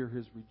longer fear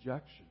His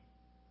rejection.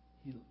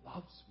 He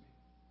loves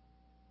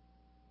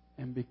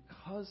me. And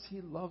because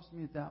He loves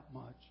me that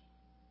much,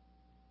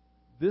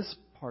 this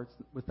part's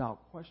without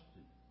question.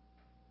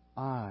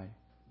 I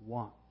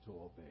want to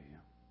obey Him.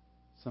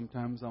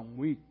 Sometimes I'm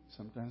weak.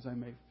 Sometimes I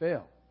may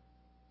fail.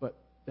 But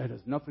that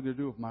has nothing to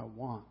do with my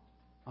want.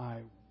 I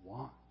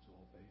want to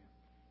obey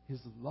Him.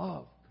 His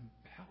love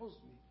compels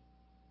me.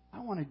 I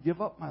want to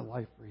give up my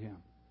life for Him.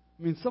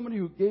 I mean, somebody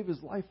who gave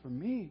His life for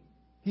me.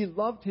 He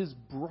loved His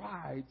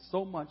bride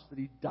so much that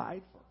He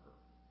died for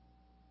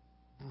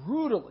her.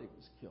 Brutally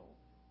was killed.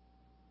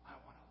 I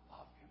want to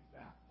love Him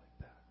back like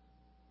that.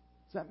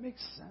 Does that make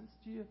sense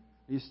to you?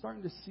 Are you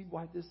starting to see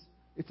why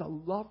it's a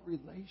love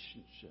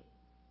relationship?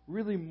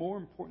 Really more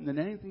important than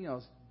anything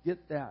else.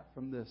 Get that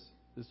from this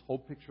whole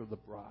picture of the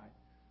bride.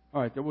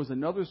 All right, there was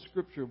another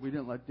scripture. We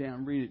didn't let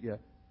Dan read it yet.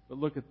 But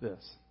look at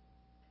this.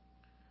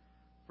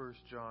 1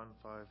 John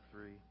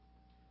 5:3.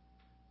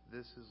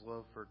 This is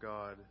love for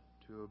God,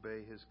 to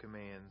obey His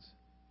commands,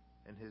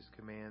 and His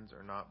commands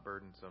are not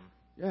burdensome.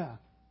 Yeah.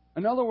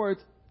 In other words,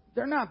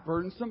 they're not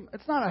burdensome.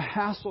 It's not a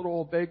hassle to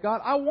obey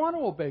God. I want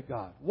to obey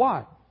God.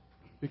 Why?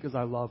 Because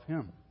I love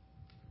Him.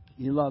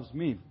 He loves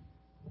me.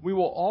 We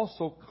will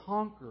also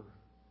conquer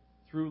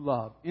through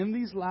love. In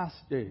these last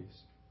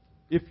days,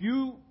 if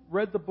you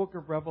read the book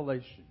of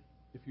Revelation,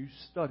 if you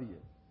study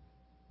it,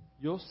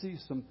 you'll see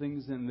some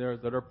things in there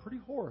that are pretty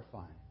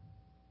horrifying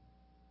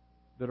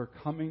that are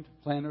coming to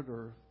planet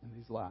Earth in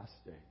these last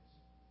days.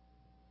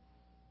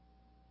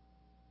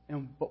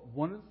 But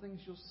one of the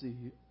things you'll see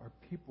are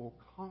people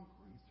conquering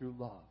through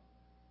love.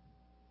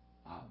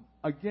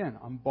 Again,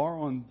 I'm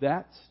borrowing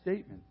that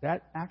statement,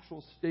 that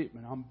actual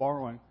statement I'm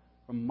borrowing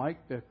from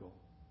Mike Bickle.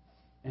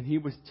 And he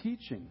was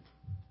teaching.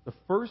 The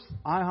first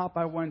IHOP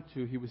I went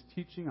to, he was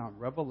teaching on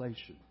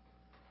Revelation.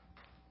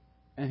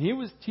 And he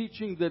was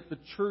teaching that the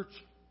church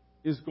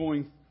is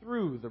going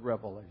through the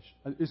revelation,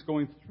 is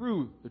going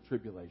through the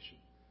tribulation.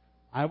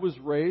 I was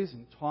raised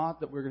and taught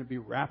that we're going to be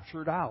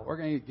raptured out. We're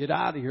going to get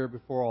out of here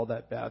before all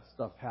that bad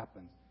stuff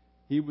happens.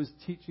 He was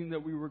teaching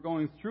that we were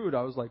going through it.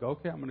 I was like,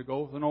 okay, I'm going to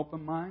go with an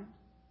open mind.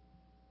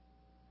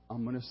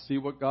 I'm going to see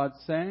what God's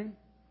saying.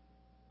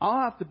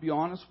 I'll have to be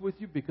honest with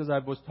you because I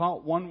was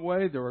taught one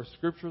way. There are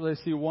scriptures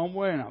I see one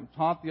way, and I'm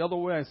taught the other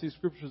way. I see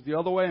scriptures the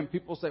other way, and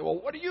people say,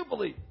 well, what do you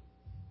believe?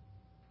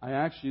 I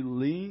actually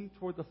lean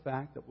toward the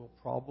fact that we'll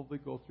probably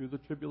go through the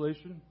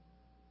tribulation.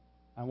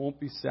 I won't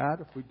be sad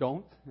if we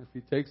don't. If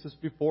He takes us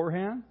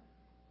beforehand,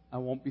 I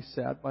won't be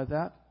sad by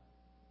that.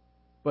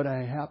 But I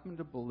happen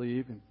to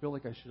believe and feel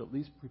like I should at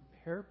least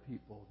prepare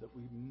people that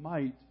we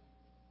might,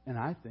 and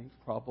I think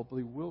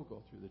probably will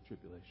go through the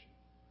tribulation.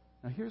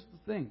 Now here's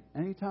the thing.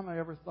 Anytime I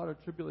ever thought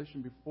of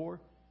tribulation before,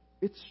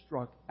 it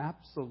struck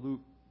absolute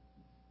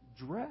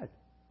dread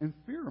and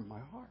fear in my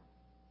heart.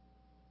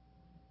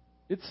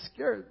 It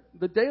scared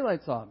the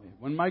daylights out of me.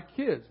 When my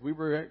kids, we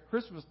were at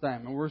Christmas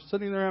time and we're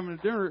sitting there having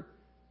a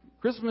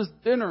Christmas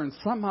dinner, and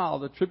somehow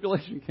the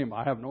tribulation came up.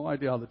 I have no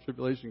idea how the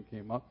tribulation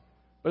came up,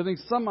 but I think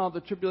somehow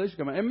the tribulation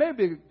came up. It may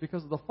be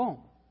because of the phone.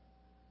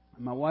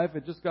 And my wife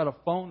had just got a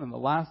phone, and the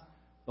last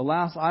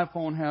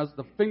iPhone has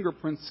the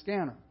fingerprint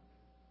scanner.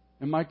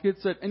 And my kid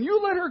said, and you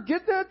let her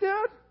get that,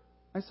 Dad?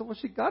 I said, well,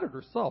 she got it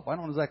herself. I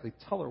don't exactly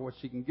tell her what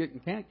she can get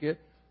and can't get.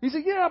 He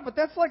said, yeah, but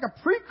that's like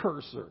a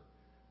precursor.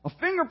 A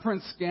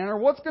fingerprint scanner,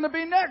 what's going to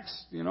be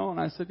next? And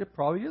I said, it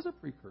probably is a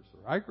precursor.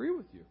 I agree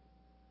with you.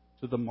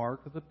 To the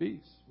mark of the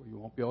beast, where you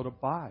won't be able to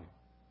buy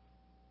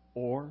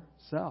or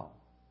sell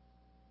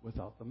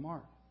without the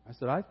mark. I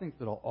said, I think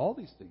that all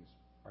these things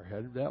are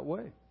headed that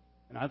way.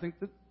 And I think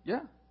that,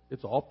 yeah,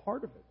 it's all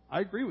part of it. I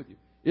agree with you.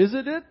 Is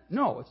it it?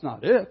 No, it's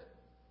not it.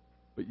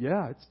 But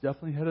yeah, it's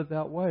definitely headed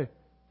that way.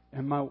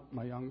 And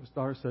my youngest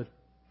daughter said,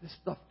 this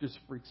stuff just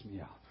freaks me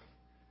out.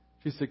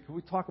 She said, can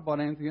we talk about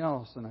anything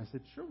else? And I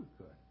said, sure we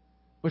could.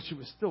 But she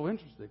was still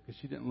interested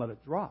because she didn't let it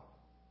drop.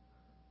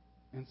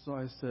 And so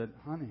I said,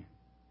 honey,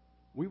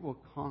 we will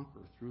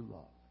conquer through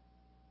love.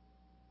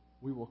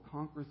 We will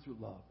conquer through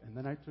love. And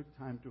then I took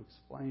time to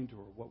explain to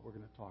her what we're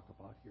going to talk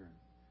about here.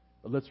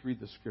 But let's read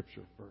the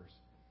scripture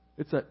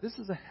first. This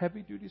is a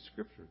heavy-duty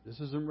scripture. This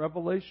is in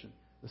Revelation,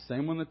 the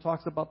same one that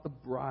talks about the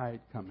bride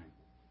coming.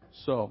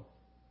 So,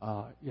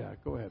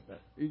 go ahead, Beth.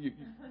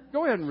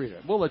 Go ahead and read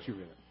it. We'll let you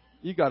read it.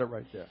 You got it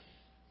right there.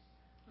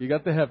 You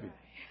got the heavy.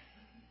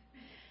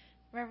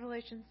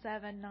 Revelation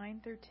 7,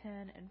 9 through 10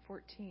 and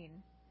 14.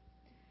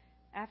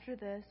 After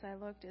this I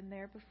looked, and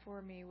there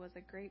before me was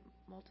a great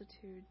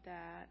multitude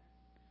that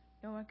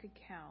no one could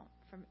count,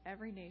 from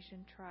every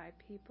nation, tribe,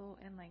 people,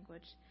 and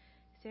language,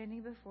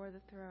 standing before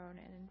the throne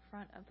and in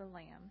front of the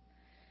Lamb.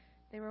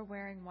 They were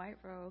wearing white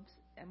robes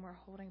and were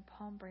holding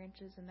palm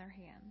branches in their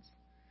hands.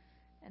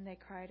 And they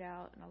cried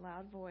out in a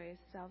loud voice,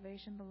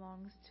 Salvation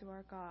belongs to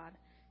our God,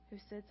 who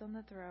sits on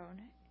the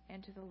throne,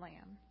 and to the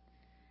Lamb.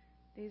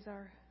 These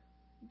are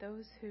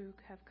those who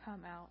have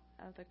come out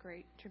of the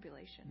great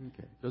tribulation.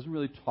 Okay. It doesn't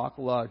really talk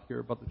a lot here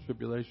about the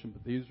tribulation,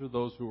 but these are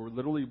those who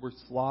were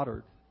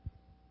slaughtered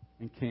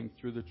and came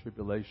through the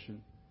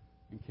tribulation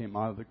and came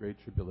out of the great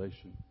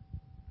tribulation.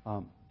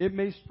 It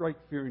may strike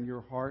fear in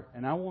your heart,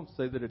 and I won't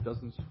say that it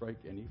doesn't strike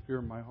any fear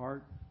in my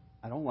heart.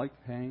 I don't like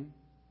pain.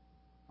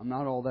 I'm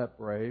not all that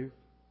brave.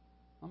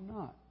 I'm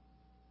not.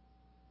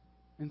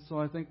 And so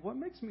I think, what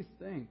makes me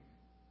think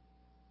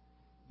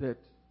that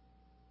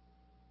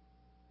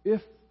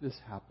if this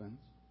happens,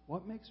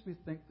 what makes me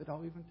think that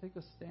I'll even take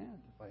a stand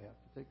if I have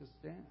to take a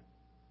stand?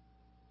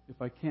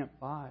 If I can't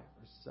buy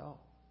or sell?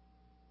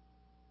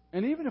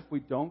 And even if we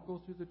don't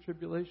go through the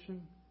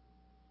tribulation,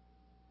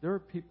 there are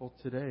people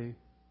today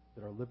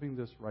that are living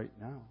this right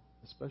now,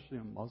 especially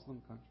in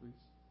Muslim countries.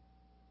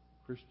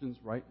 Christians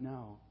right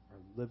now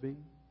are living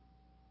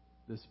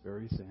this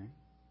very thing.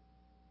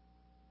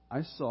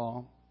 I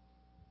saw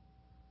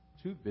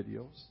 2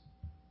 videos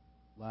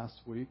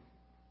last week.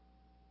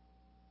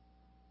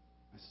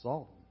 I saw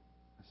them.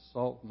 I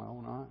saw it with my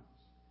own eyes.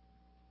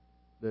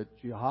 That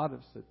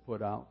jihadists had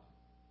put out,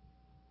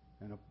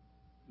 and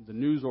the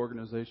news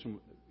organization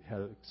had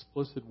an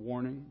explicit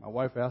warning. My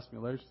wife asked me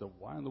later, she said,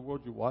 "Why in the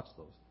world did you watch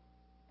those?"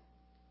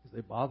 Because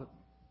they bothered me.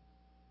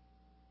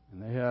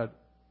 And they had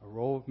a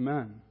row of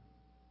men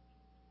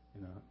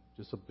in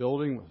just a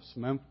building with a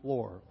cement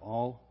floor,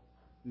 all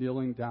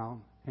kneeling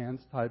down,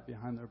 hands tied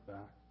behind their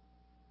back.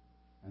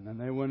 And then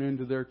they went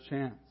into their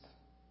chants.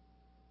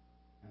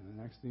 And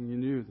the next thing you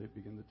knew, they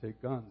began to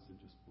take guns and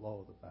just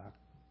blow the back,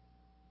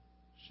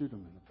 shoot them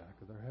in the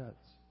back of their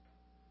heads.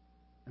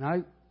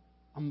 And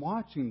I'm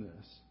watching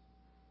this.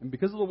 And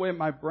because of the way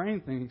my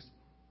brain thinks,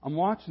 I'm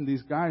watching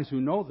these guys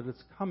who know that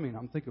it's coming.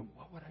 I'm thinking,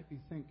 what would I be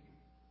thinking?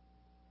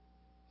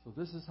 So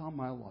this is how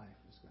my life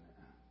is going to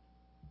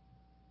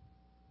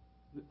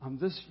end. I'm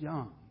this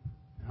young,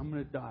 and I'm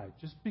going to die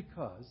just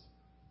because,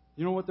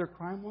 you know what their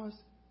crime was?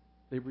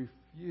 They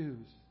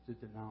refused to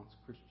denounce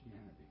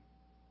Christianity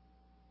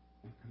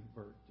and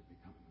convert to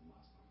becoming a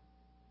Muslim.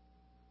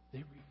 They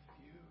refused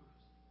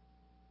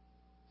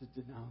to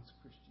denounce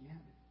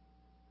Christianity.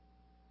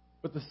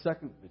 But the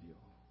second video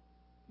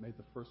made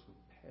the first one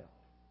pale.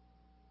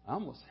 I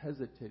almost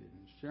hesitated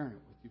in sharing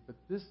it with you, but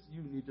this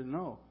you need to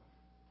know.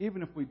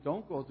 Even if we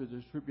don't go through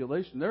this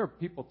tribulation, there are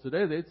people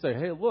today, they'd say,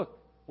 "Hey, look,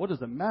 what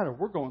does it matter?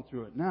 We're going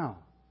through it now."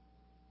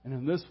 And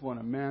in this one,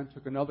 a man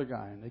took another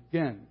guy, and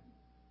again,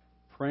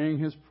 praying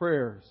his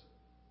prayers,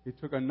 he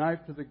took a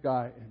knife to the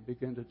guy and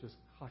began to just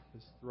cut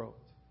his throat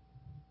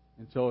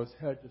until his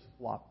head just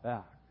flopped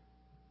back.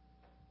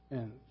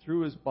 And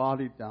threw his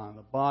body down.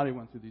 The body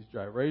went through these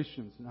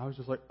gyrations, and I was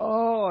just like,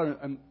 "Oh!"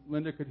 And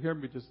Linda could hear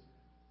me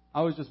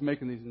I was just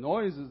making these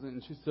noises,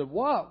 and she said,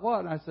 "What?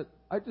 And I said,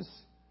 I just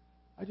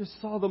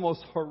saw the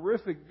most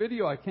horrific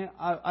video. I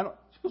don't.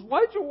 She goes,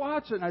 "Why'd you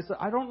watch it?" And I said,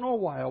 "I don't know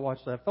why I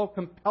watched it. I felt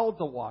compelled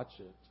to watch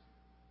it."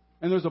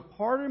 And there's a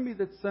part of me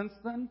that since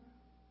then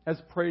has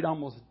prayed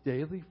almost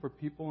daily for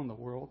people in the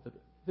world that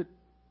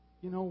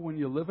when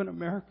you live in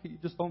America, you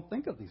just don't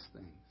think of these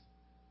things.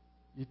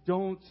 You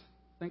don't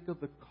think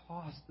of the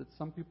cost that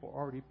some people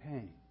are already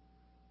paying.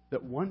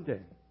 That one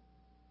day,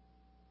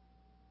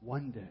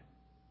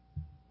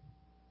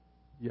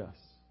 yes,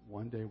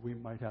 one day we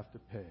might have to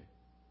pay.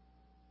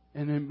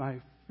 And in my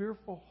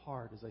fearful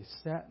heart, as I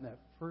sat in that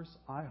first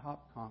IHOP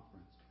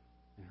conference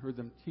and heard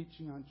them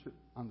teaching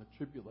on the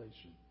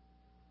tribulation,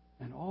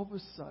 and all of a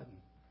sudden,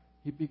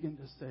 he began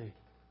to say,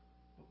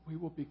 "But we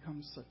will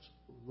become such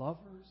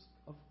lovers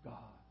of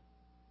God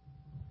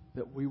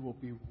that we will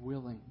be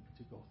willing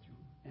to go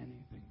through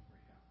anything for Him."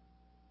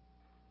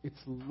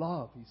 It's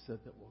love, he said,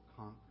 that will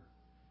conquer.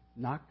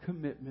 Not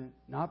commitment,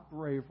 not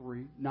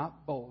bravery,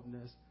 not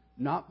boldness,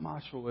 not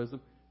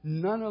machoism.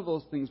 None of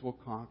those things will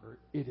conquer.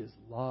 It is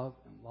love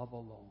and love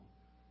alone.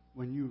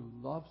 When you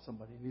love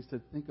somebody, and he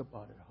said, think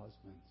about it,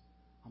 husbands,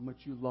 how much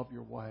you love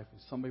your wife.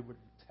 If somebody would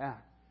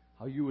attack,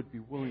 how you would be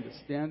willing to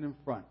stand in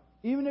front,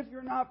 even if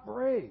you're not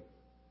brave.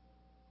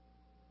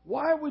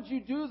 Why would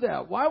you do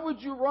that? Why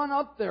would you run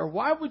up there?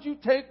 Why would you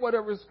take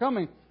whatever's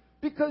coming?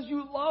 Because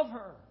you love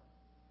her.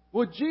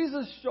 Well,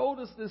 Jesus showed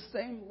us this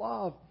same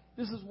love.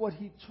 This is what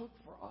He took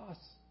for us.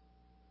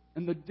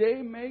 And the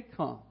day may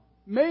come,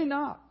 may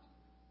not,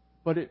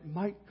 but it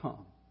might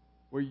come,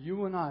 where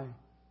you and I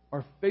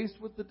are faced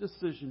with the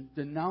decision,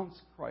 denounce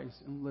Christ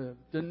and live.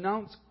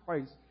 Denounce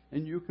Christ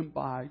and you can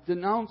buy.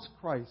 Denounce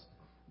Christ.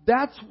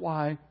 That's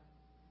why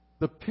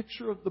the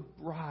picture of the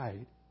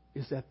bride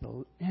is at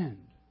the end.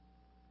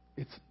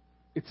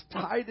 It's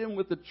tied in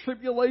with the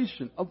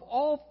tribulation of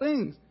all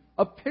things.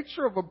 A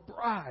picture of a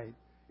bride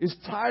is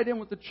tied in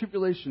with the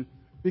tribulation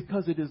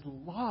because it is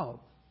love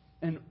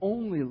and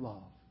only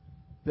love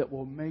that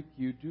will make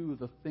you do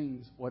the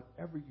things,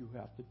 whatever you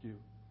have to do,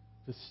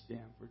 to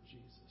stand for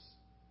Jesus.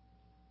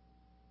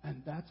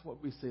 And that's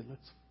what we say,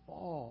 let's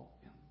fall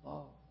in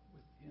love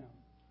with Him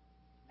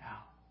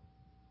now.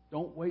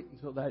 Don't wait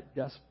until that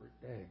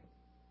desperate day.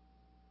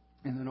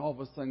 And then all of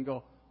a sudden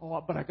go,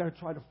 oh, but I got to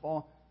try to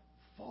fall.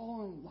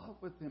 fall in love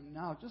with Him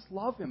now. Just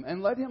love Him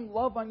and let Him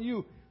love on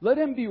you. Let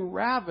Him be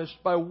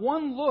ravished by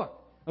one look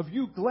of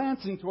you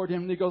glancing toward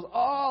Him. And He goes,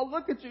 oh,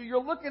 look at you.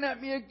 You're looking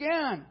at me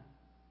again.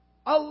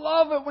 I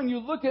love it when you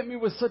look at me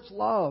with such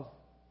love.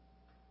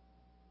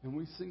 And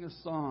we sing a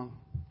song,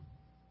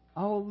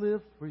 I'll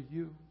live for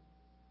you.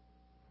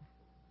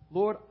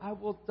 Lord, I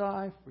will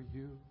die for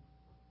you.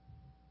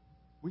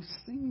 We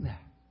sing that.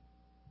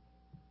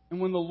 And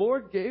when the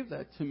Lord gave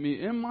that to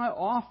me in my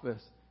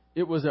office,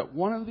 it was at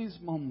one of these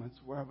moments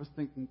where I was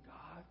thinking,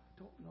 God, I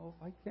don't know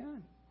if I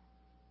can.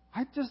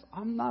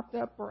 I'm not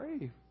that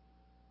brave.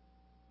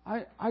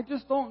 I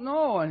just don't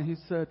know. And He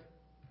said,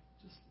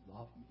 just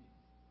love me.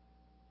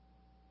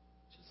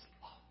 Just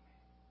love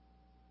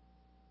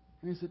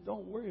me. And He said,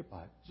 don't worry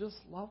about it. Just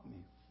love me.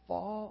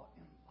 Fall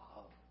in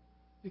love.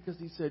 Because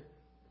He said,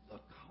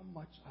 look how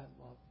much I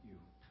love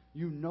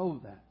you. You know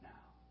that now.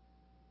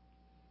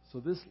 So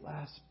this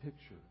last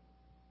picture,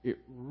 it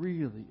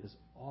really is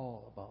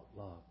all about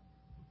love.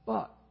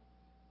 But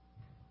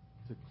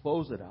to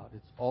close it out,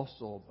 it's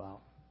also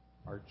about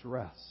our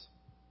dress.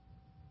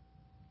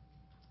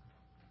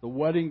 The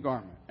wedding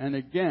garment. And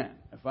again,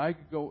 if I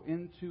could go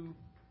into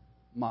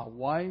my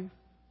wife,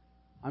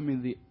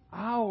 the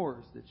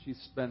hours that she's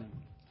spending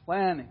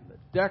planning,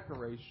 the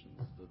decorations,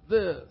 the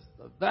this,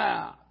 the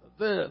that,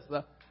 the this,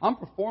 that. I'm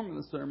performing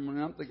the ceremony,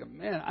 and I'm thinking,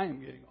 man, I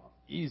am getting off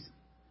easy.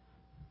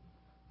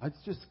 It's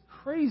just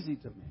crazy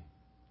to me.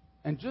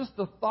 And just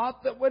the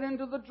thought that went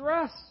into the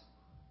dress.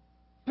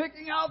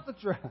 Picking out the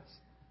dress.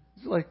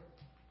 It's like,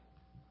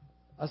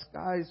 us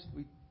guys,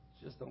 we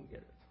just don't get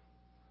it.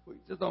 We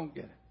just don't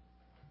get it.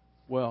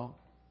 Well,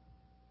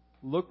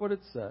 look what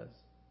it says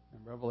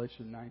in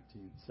Revelation 19,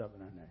 7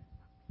 and 8.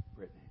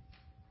 Brittany.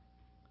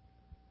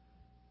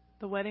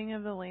 The wedding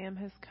of the Lamb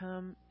has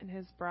come, and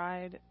His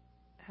bride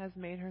has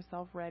made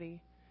herself ready.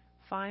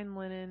 Fine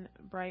linen,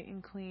 bright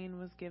and clean,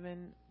 was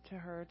given to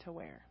her to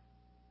wear.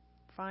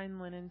 Fine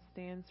linen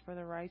stands for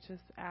the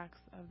righteous acts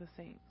of the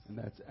saints. And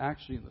that's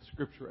actually in the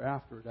scripture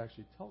after, it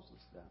actually tells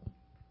us that.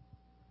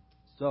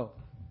 So,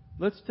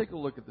 let's take a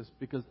look at this,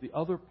 because the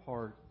other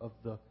part of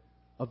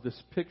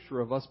this picture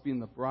of us being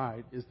the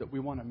bride is that we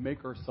want to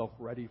make ourselves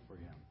ready for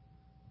Him.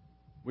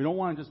 We don't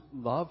want to just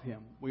love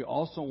Him. We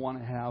also want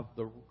to have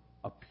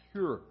a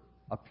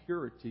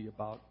purity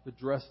about, the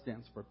dress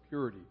stands for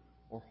purity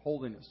or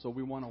holiness. So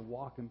we want to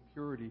walk in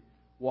purity,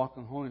 walk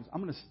in holiness.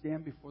 I'm going to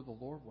stand before the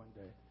Lord one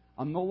day.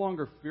 I'm no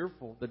longer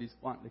fearful that He's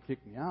wanting to kick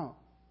me out,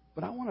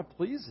 but I want to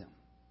please Him.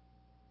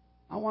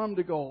 I want Him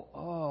to go,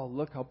 oh,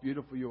 look how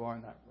beautiful you are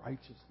in that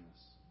righteousness.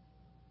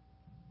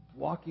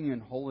 Walking in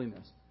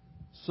holiness.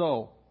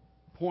 So,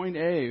 point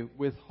A,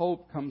 with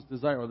hope comes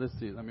desire. Oh, let's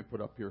see. Let me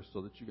put up here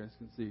so that you guys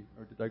can see.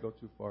 Or did I go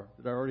too far?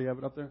 Did I already have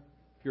it up there?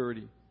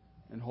 Purity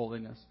and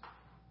holiness.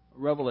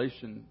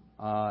 Revelation,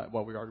 we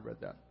already read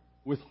that.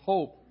 With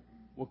hope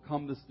will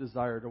come this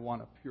desire to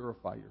want to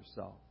purify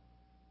yourself.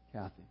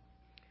 Kathy.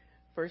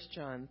 1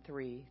 John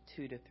 3,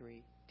 2-3.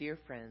 Dear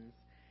friends,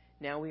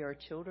 now we are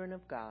children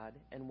of God,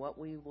 and what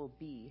we will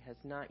be has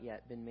not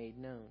yet been made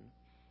known.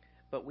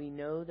 But we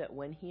know that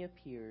when He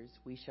appears,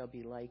 we shall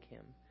be like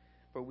Him,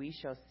 for we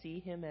shall see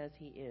Him as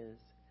He is.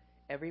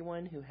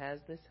 Everyone who has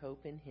this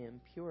hope in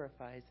Him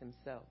purifies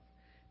himself,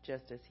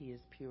 just as He is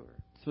pure.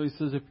 So he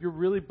says, if you're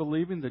really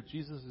believing that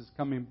Jesus is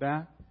coming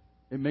back,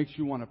 it makes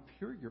you want to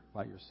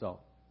purify yourself.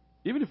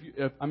 Even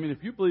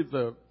if you believe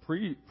the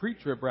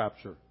pre-trib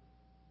rapture,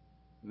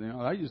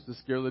 that used to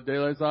scare the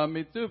daylights out of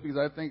me too, because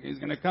I think He's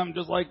going to come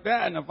just like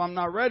that, and if I'm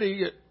not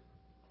ready,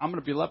 I'm going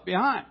to be left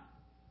behind.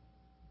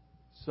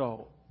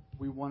 So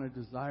we want a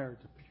desire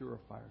to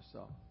purify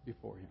ourselves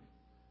before Him.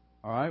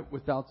 All right?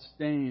 Without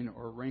stain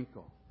or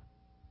wrinkle.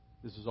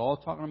 This is all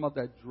talking about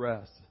that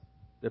dress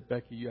that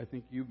Becky, I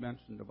think you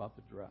mentioned about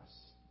the dress.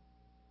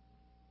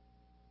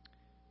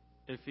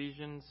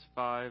 Ephesians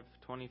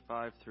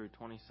 5:25 through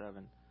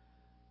 27.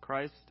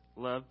 Christ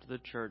loved the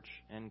church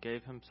and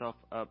gave Himself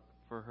up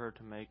for her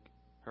to make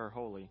her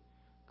holy,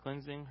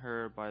 cleansing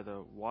her by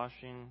the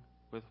washing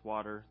with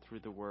water through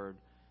the word,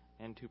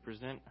 and to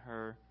present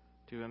her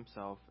to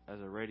Himself as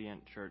a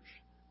radiant church,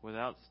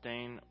 without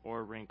stain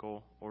or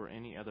wrinkle or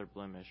any other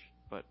blemish,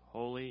 but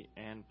holy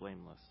and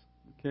blameless.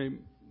 Okay,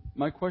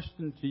 my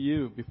question to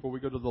you before we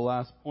go to the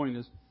last point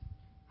is,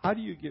 how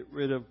do you get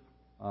rid of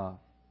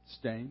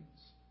stains?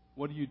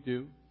 What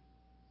do?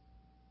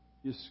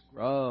 You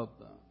scrub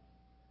them.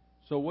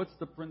 So what's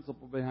the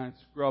principle behind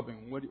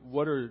scrubbing?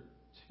 What are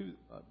two?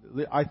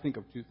 I think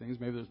of two things.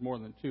 Maybe there's more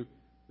than two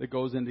that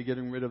goes into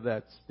getting rid of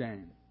that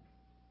stain.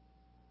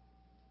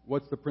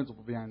 What's the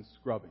principle behind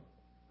scrubbing?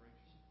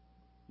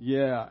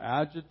 Yeah,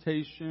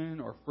 agitation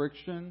or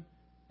friction,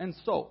 and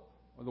soap,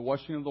 or the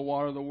washing of the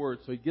water of the Word.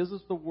 So He gives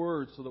us the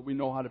Word so that we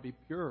know how to be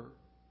pure.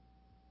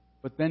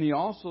 But then He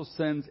also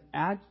sends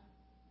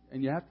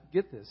and you have to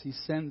get this, He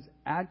sends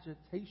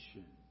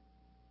agitation.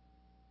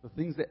 The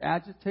things that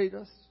agitate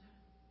us,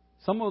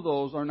 some of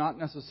those are not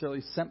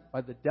necessarily sent by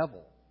the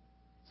devil.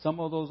 Some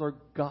of those are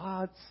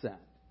God sent,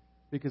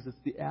 because it's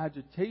the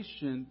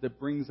agitation that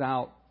brings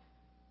out,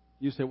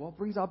 you say, well, it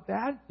brings out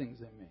bad things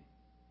in me.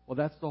 Well,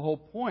 that's the whole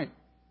point.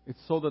 It's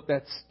so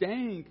that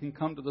stain can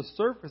come to the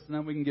surface and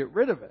then we can get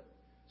rid of it.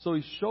 So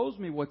He shows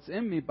me what's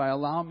in me by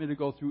allowing me to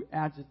go through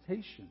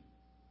agitation.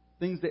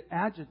 Things that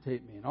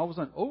agitate me. And all of a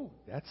sudden, oh,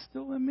 that's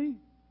still in me?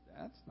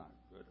 That's not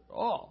good at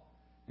all.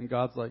 And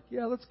God's like,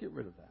 yeah, let's get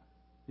rid of that.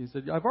 He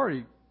said, I've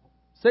already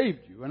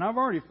saved you and I've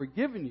already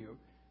forgiven you.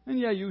 And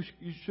yeah, you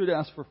should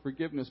ask for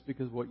forgiveness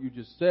because of what you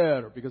just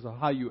said or because of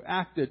how you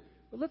acted.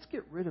 But let's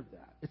get rid of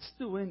that. It's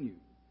still in you.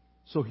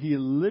 So He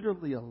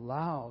literally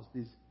allows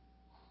these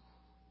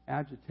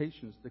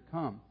agitations to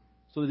come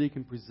so that He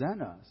can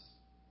present us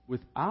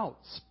without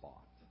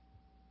spot.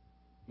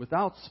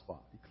 Without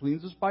spot. He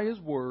cleans us by His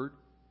Word,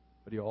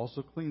 but He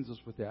also cleans us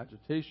with the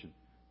agitation.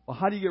 Well,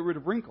 how do you get rid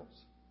of wrinkles?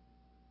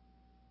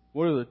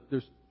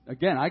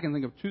 Again, I can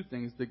think of two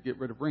things that get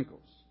rid of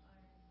wrinkles.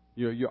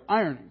 You're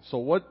ironing. So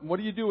what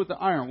do you do with the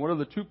iron? What are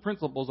the two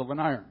principles of an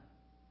iron?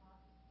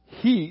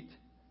 Heat.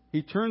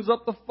 He turns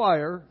up the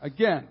fire.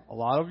 Again, a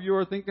lot of you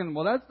are thinking,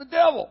 well, that's the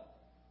devil.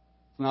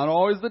 It's not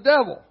always the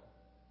devil.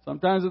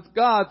 Sometimes it's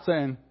God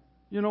saying,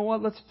 you know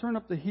what, let's turn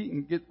up the heat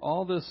and get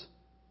all this,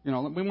 we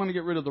want to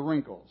get rid of the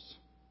wrinkles.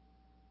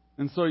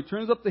 And so He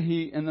turns up the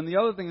heat, and then the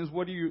other thing is,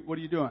 what are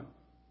you doing?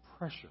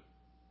 Pressure.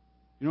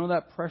 You know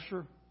that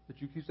pressure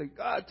that you keep saying,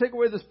 God, take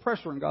away this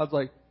pressure, and God's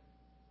like,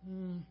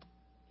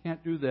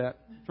 can't do that.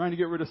 I'm trying to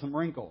get rid of some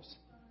wrinkles.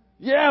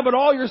 Yeah, but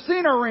all you're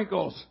seeing are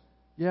wrinkles.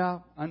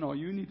 Yeah, I know.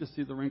 You need to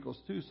see the wrinkles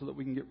too so that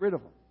we can get rid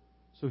of them.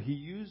 So He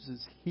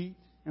uses heat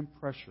and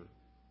pressure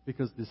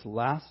because this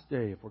last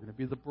day, if we're going to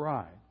be the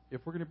bride,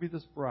 if we're going to be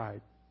this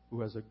bride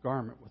who has a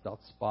garment without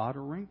spot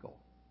or wrinkle,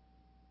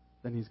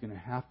 then He's going to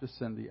have to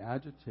send the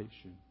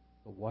agitation,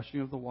 the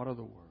washing of the water of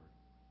the Word,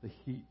 the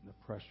heat and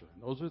the pressure.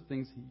 And those are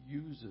things He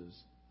uses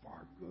for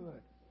our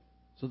good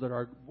so that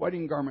our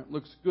wedding garment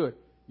looks good.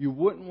 You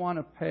wouldn't want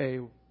to pay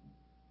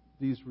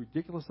these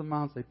ridiculous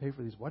amounts they pay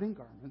for these wedding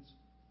garments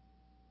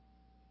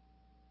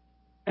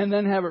and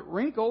then have it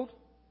wrinkled.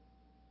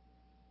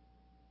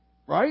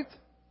 Right?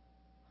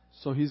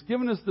 So He's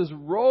given us this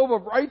robe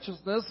of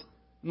righteousness,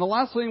 and the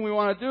last thing we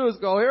want to do is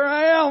go, here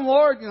I am,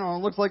 Lord. It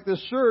looks like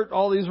this shirt,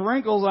 all these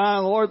wrinkles on.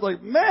 And the Lord's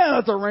like, man,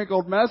 that's a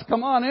wrinkled mess.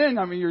 Come on in.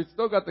 I mean, you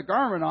still got the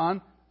garment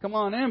on. Come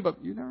on in,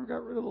 but you never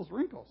got rid of those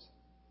wrinkles.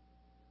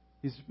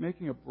 He's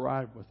making a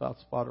bride without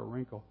spot or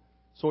wrinkle.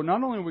 So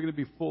not only are we going to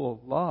be full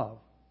of love,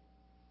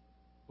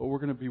 but we're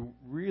going to be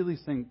really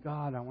saying,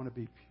 God, I want to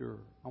be pure.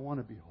 I want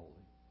to be holy.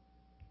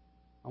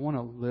 I want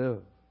to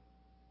live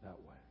that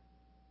way.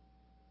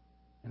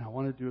 And I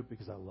want to do it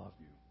because I love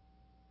you.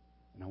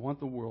 And I want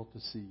the world to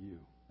see you.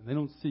 And they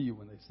don't see you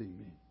when they see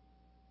me.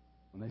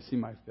 When they see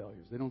my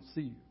failures, they don't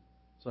see you.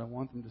 So I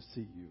want them to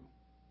see you.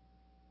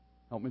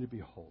 Help me to be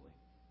holy.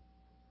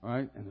 All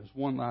right? And there's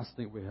one last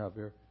thing we have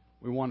here.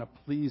 We want to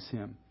please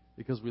Him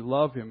because we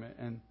love Him.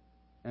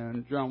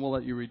 And John, we'll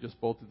let you read just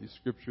both of these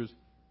scriptures.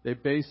 They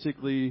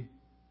basically,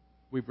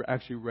 we've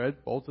actually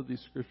read both of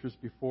these scriptures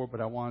before,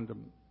 but I wanted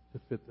them to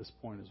fit this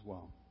point as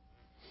well.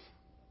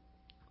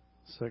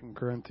 2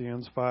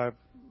 Corinthians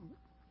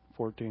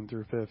 5:14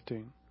 through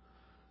 15.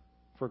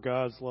 For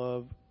God's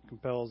love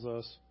compels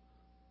us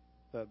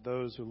that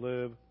those who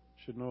live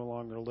should no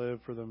longer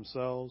live for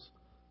themselves,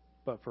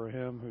 but for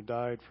Him who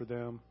died for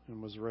them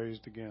and was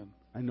raised again.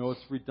 I know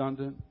it's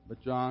redundant,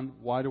 but John,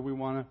 why do we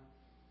want to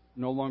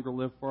no longer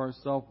live for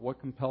ourselves? What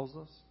compels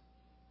us?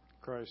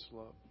 Christ's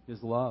love.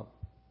 His love.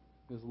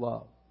 His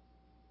love.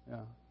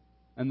 Yeah.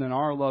 And then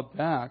our love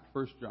back,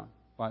 1 John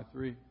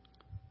 5:3.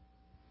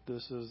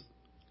 This is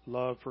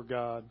love for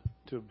God,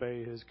 to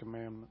obey His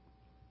commandment,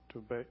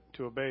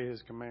 to obey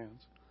His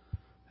commands.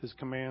 His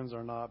commands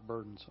are not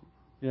burdensome.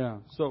 Yeah.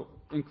 So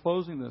in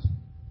closing this,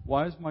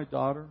 why is my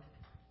daughter,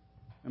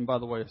 and by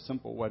the way, a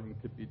simple wedding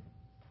could be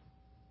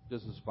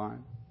just as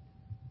fine.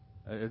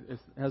 It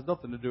has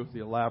nothing to do with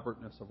the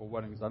elaborateness of a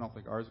wedding, because I don't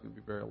think ours is going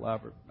to be very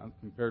elaborate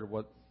compared to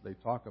what they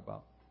talk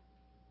about.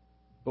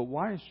 But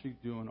why is she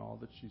doing all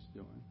that she's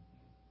doing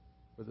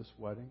for this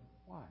wedding?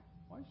 Why?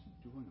 Why is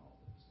she doing all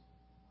this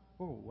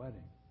for a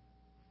wedding?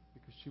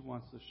 Because she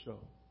wants to show,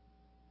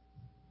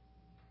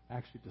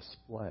 actually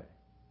display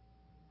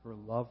her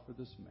love for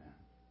this man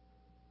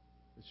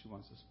that she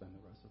wants to spend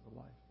the rest of her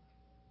life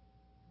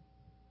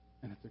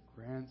with. And it's a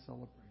grand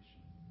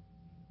celebration.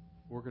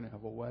 We're going to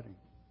have a wedding.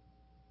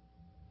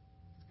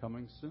 It's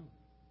coming soon.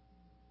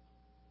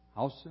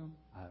 How soon?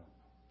 I don't know.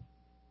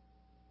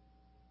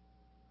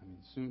 I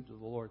mean, soon to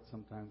the Lord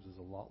sometimes is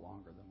a lot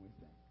longer than we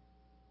think.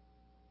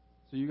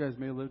 So you guys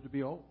may live to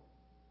be old.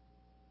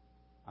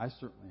 I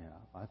certainly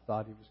have. I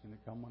thought He was going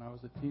to come when I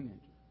was a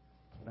teenager.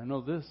 But I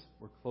know this,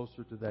 we're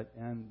closer to that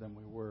end than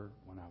we were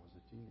when I was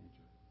a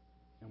teenager.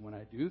 And when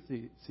I do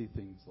see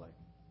things like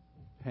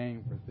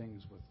paying for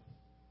things with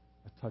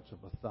a touch of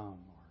a thumb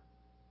or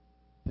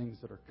things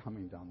that are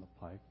coming down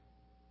the pike,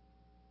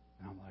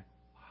 and I'm like,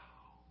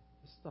 wow,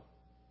 this stuff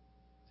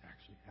is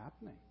actually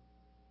happening.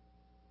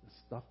 The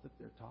stuff that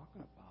they're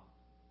talking about,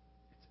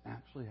 it's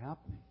actually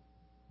happening.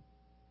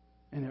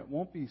 And it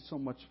won't be so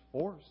much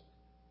forced.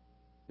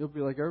 It'll be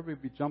like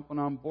everybody be jumping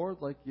on board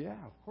like, yeah,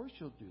 of course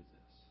you'll do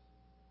this.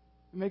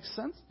 It makes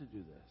sense to do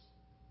this.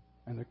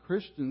 And the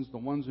Christians, the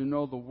ones who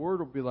know the Word,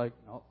 will be like,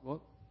 no,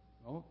 look,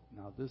 no,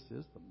 now this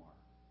is the mark.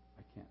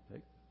 I can't take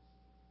this.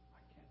 I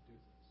can't do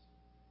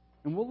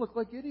this. And we'll look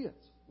like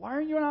idiots. Why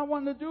are you not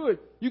wanting to do it?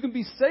 You can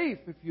be safe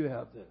if you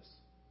have this.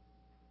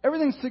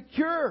 Everything's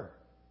secure.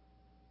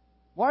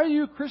 Why do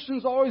you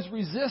Christians always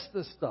resist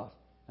this stuff?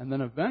 And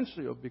then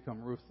eventually it'll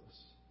become ruthless,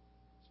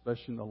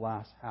 especially in the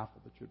last half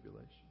of the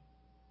tribulation.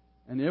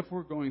 And if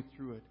we're going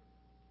through it,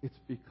 it's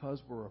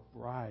because we're a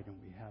bride and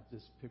we have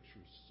this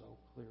picture so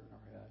clear in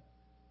our head.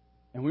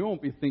 And we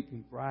won't be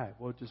thinking bride.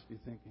 We'll just be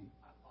thinking,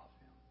 I love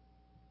him.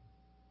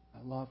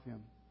 I love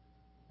him.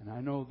 And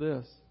I know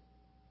this.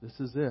 This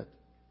is it.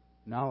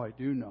 Now I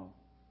do know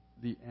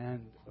the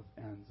end of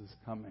ends is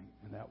coming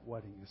and that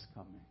wedding is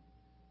coming.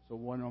 So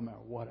no matter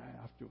what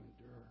I have to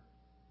endure,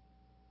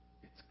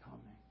 it's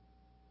coming.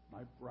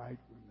 My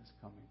bridegroom is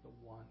coming.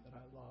 The one that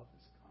I love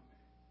is coming.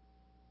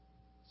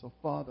 So,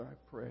 Father,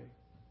 I pray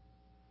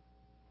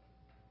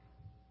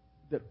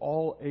that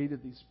all 8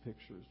 of these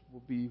pictures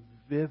will be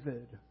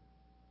vivid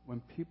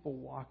when people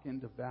walk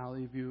into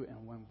Valley View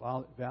and when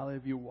Valley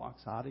View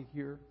walks out of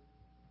here.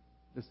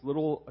 This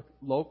little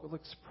local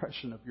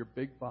expression of your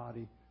big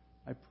body,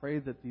 I pray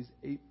that these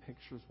 8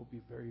 pictures will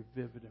be very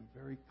vivid and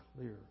very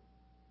clear.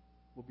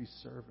 We'll be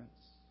servants.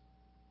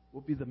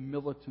 We'll be the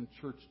militant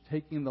church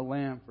taking the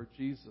land for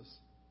Jesus.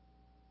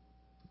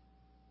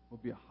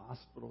 We'll be a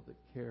hospital that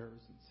cares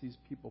and sees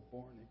people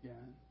born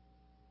again.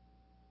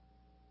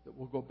 That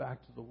we'll go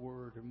back to the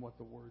Word and what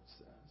the Word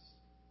says.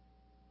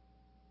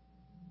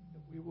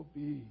 That we will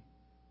be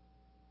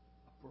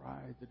a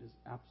bride that is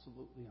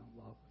absolutely in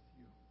love with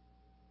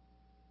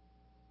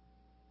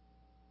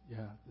you.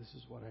 Yeah, this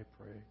is what I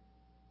pray.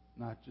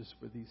 Not just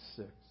for these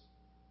 6,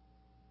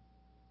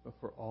 but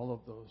for all of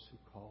those who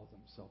call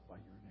themselves by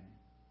your name.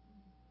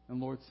 And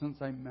Lord, since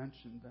I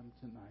mentioned them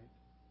tonight,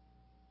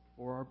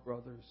 for our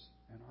brothers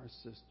and our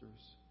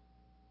sisters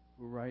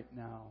who right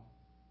now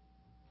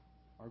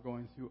are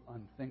going through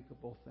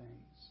unthinkable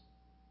things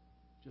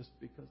just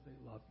because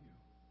they love you,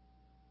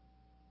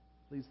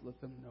 please let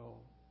them know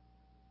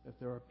that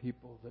there are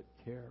people that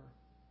care,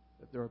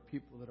 that there are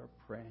people that are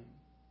praying,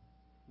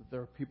 that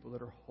there are people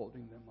that are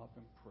holding them up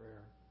in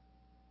prayer,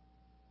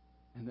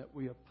 and that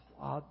we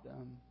applaud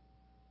them.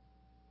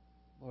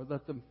 Lord,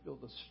 let them feel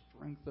the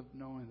strength of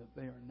knowing that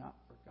they are not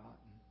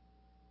forgotten.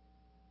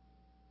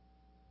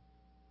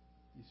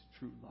 These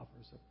true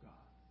lovers of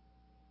God.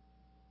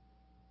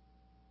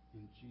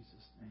 In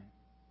Jesus' name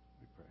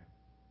we pray.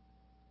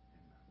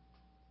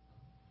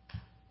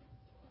 Amen.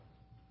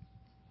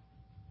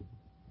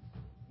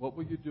 What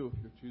will you do with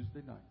your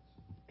Tuesday nights?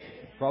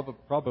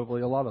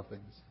 Probably a lot of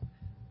things.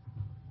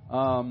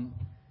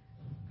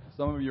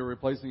 Some of you are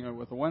replacing it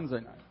with a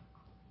Wednesday night.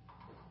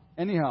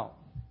 Anyhow,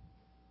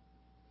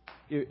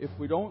 if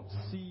we don't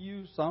see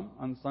you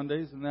on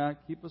Sundays and that,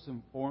 keep us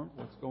informed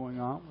what's going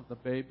on with the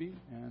baby,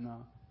 and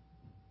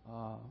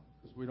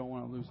because we don't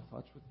want to lose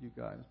touch with you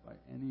guys by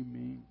any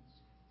means.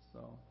 So,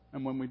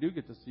 and when we do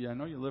get to see you, I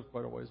know you live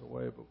quite a ways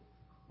away, but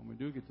when we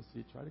do get to see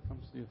you, try to come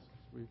see us.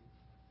 We'd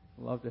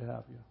love to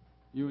have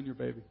you and your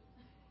baby.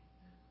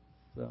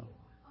 So,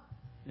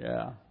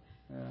 yeah.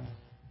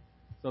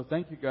 So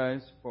thank you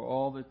guys for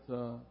all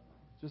that.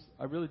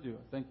 I really do.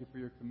 Thank you for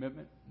your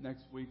commitment.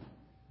 Next week.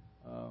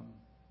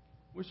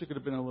 Wish it could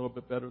have been a little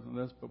bit better than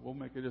this, but we'll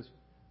make it nice.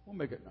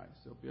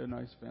 It'll be a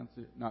nice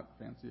not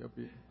fancy.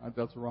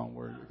 That's the wrong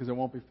word, because it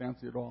won't be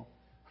fancy at all.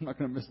 I'm not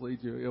going to mislead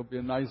you. It'll be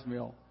a nice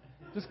meal.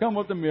 Just come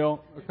with a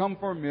meal, or come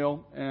for a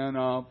meal, and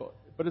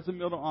but it's a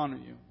meal to honor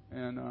you.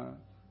 And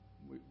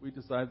we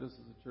decided this as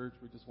a church.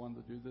 We just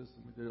wanted to do this,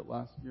 and we did it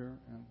last year,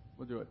 and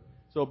we'll do it.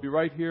 So it'll be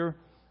right here.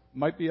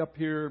 Might be up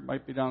here,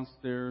 might be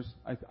downstairs.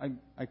 I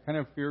kind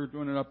of fear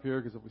doing it up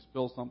here because if we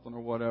spill something or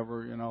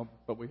whatever,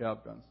 but we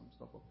have done some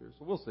stuff up here.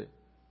 So we'll see.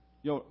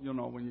 You'll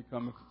know when you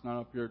come. If it's not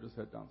up here, just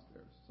head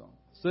downstairs. So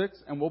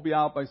 6, and we'll be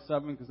out by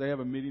 7 because they have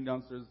a meeting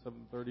downstairs at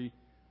 7:30.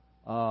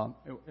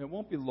 It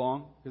won't be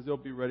long because they'll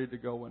be ready to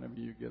go whenever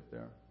you get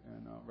there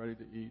and ready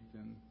to eat.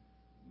 And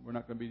we're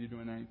not going to be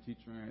doing any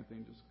teaching or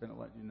anything, just kind of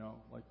letting you know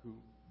like who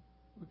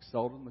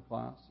excelled in the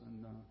class.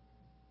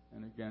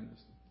 And again,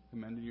 just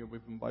commending you. We've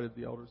invited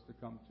the elders to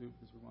come too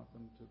because we want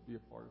them to be a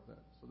part of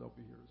that. So they'll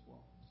be here as well.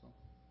 So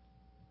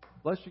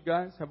bless you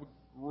guys. Have a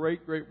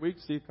great week.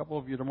 See a couple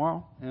of you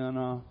tomorrow.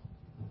 And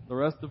the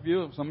rest of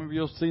you, some of you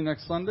will see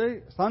next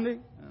Sunday,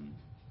 and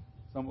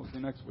some will see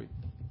next week.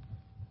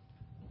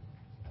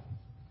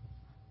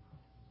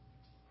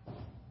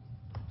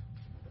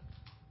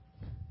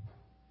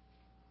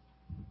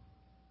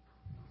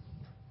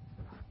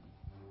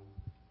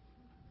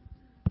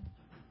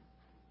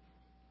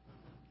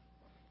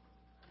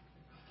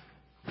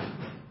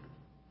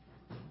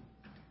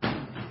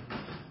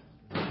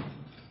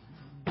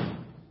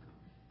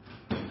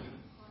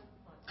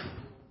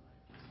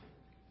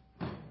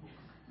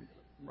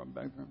 Run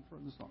back there and throw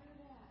this on.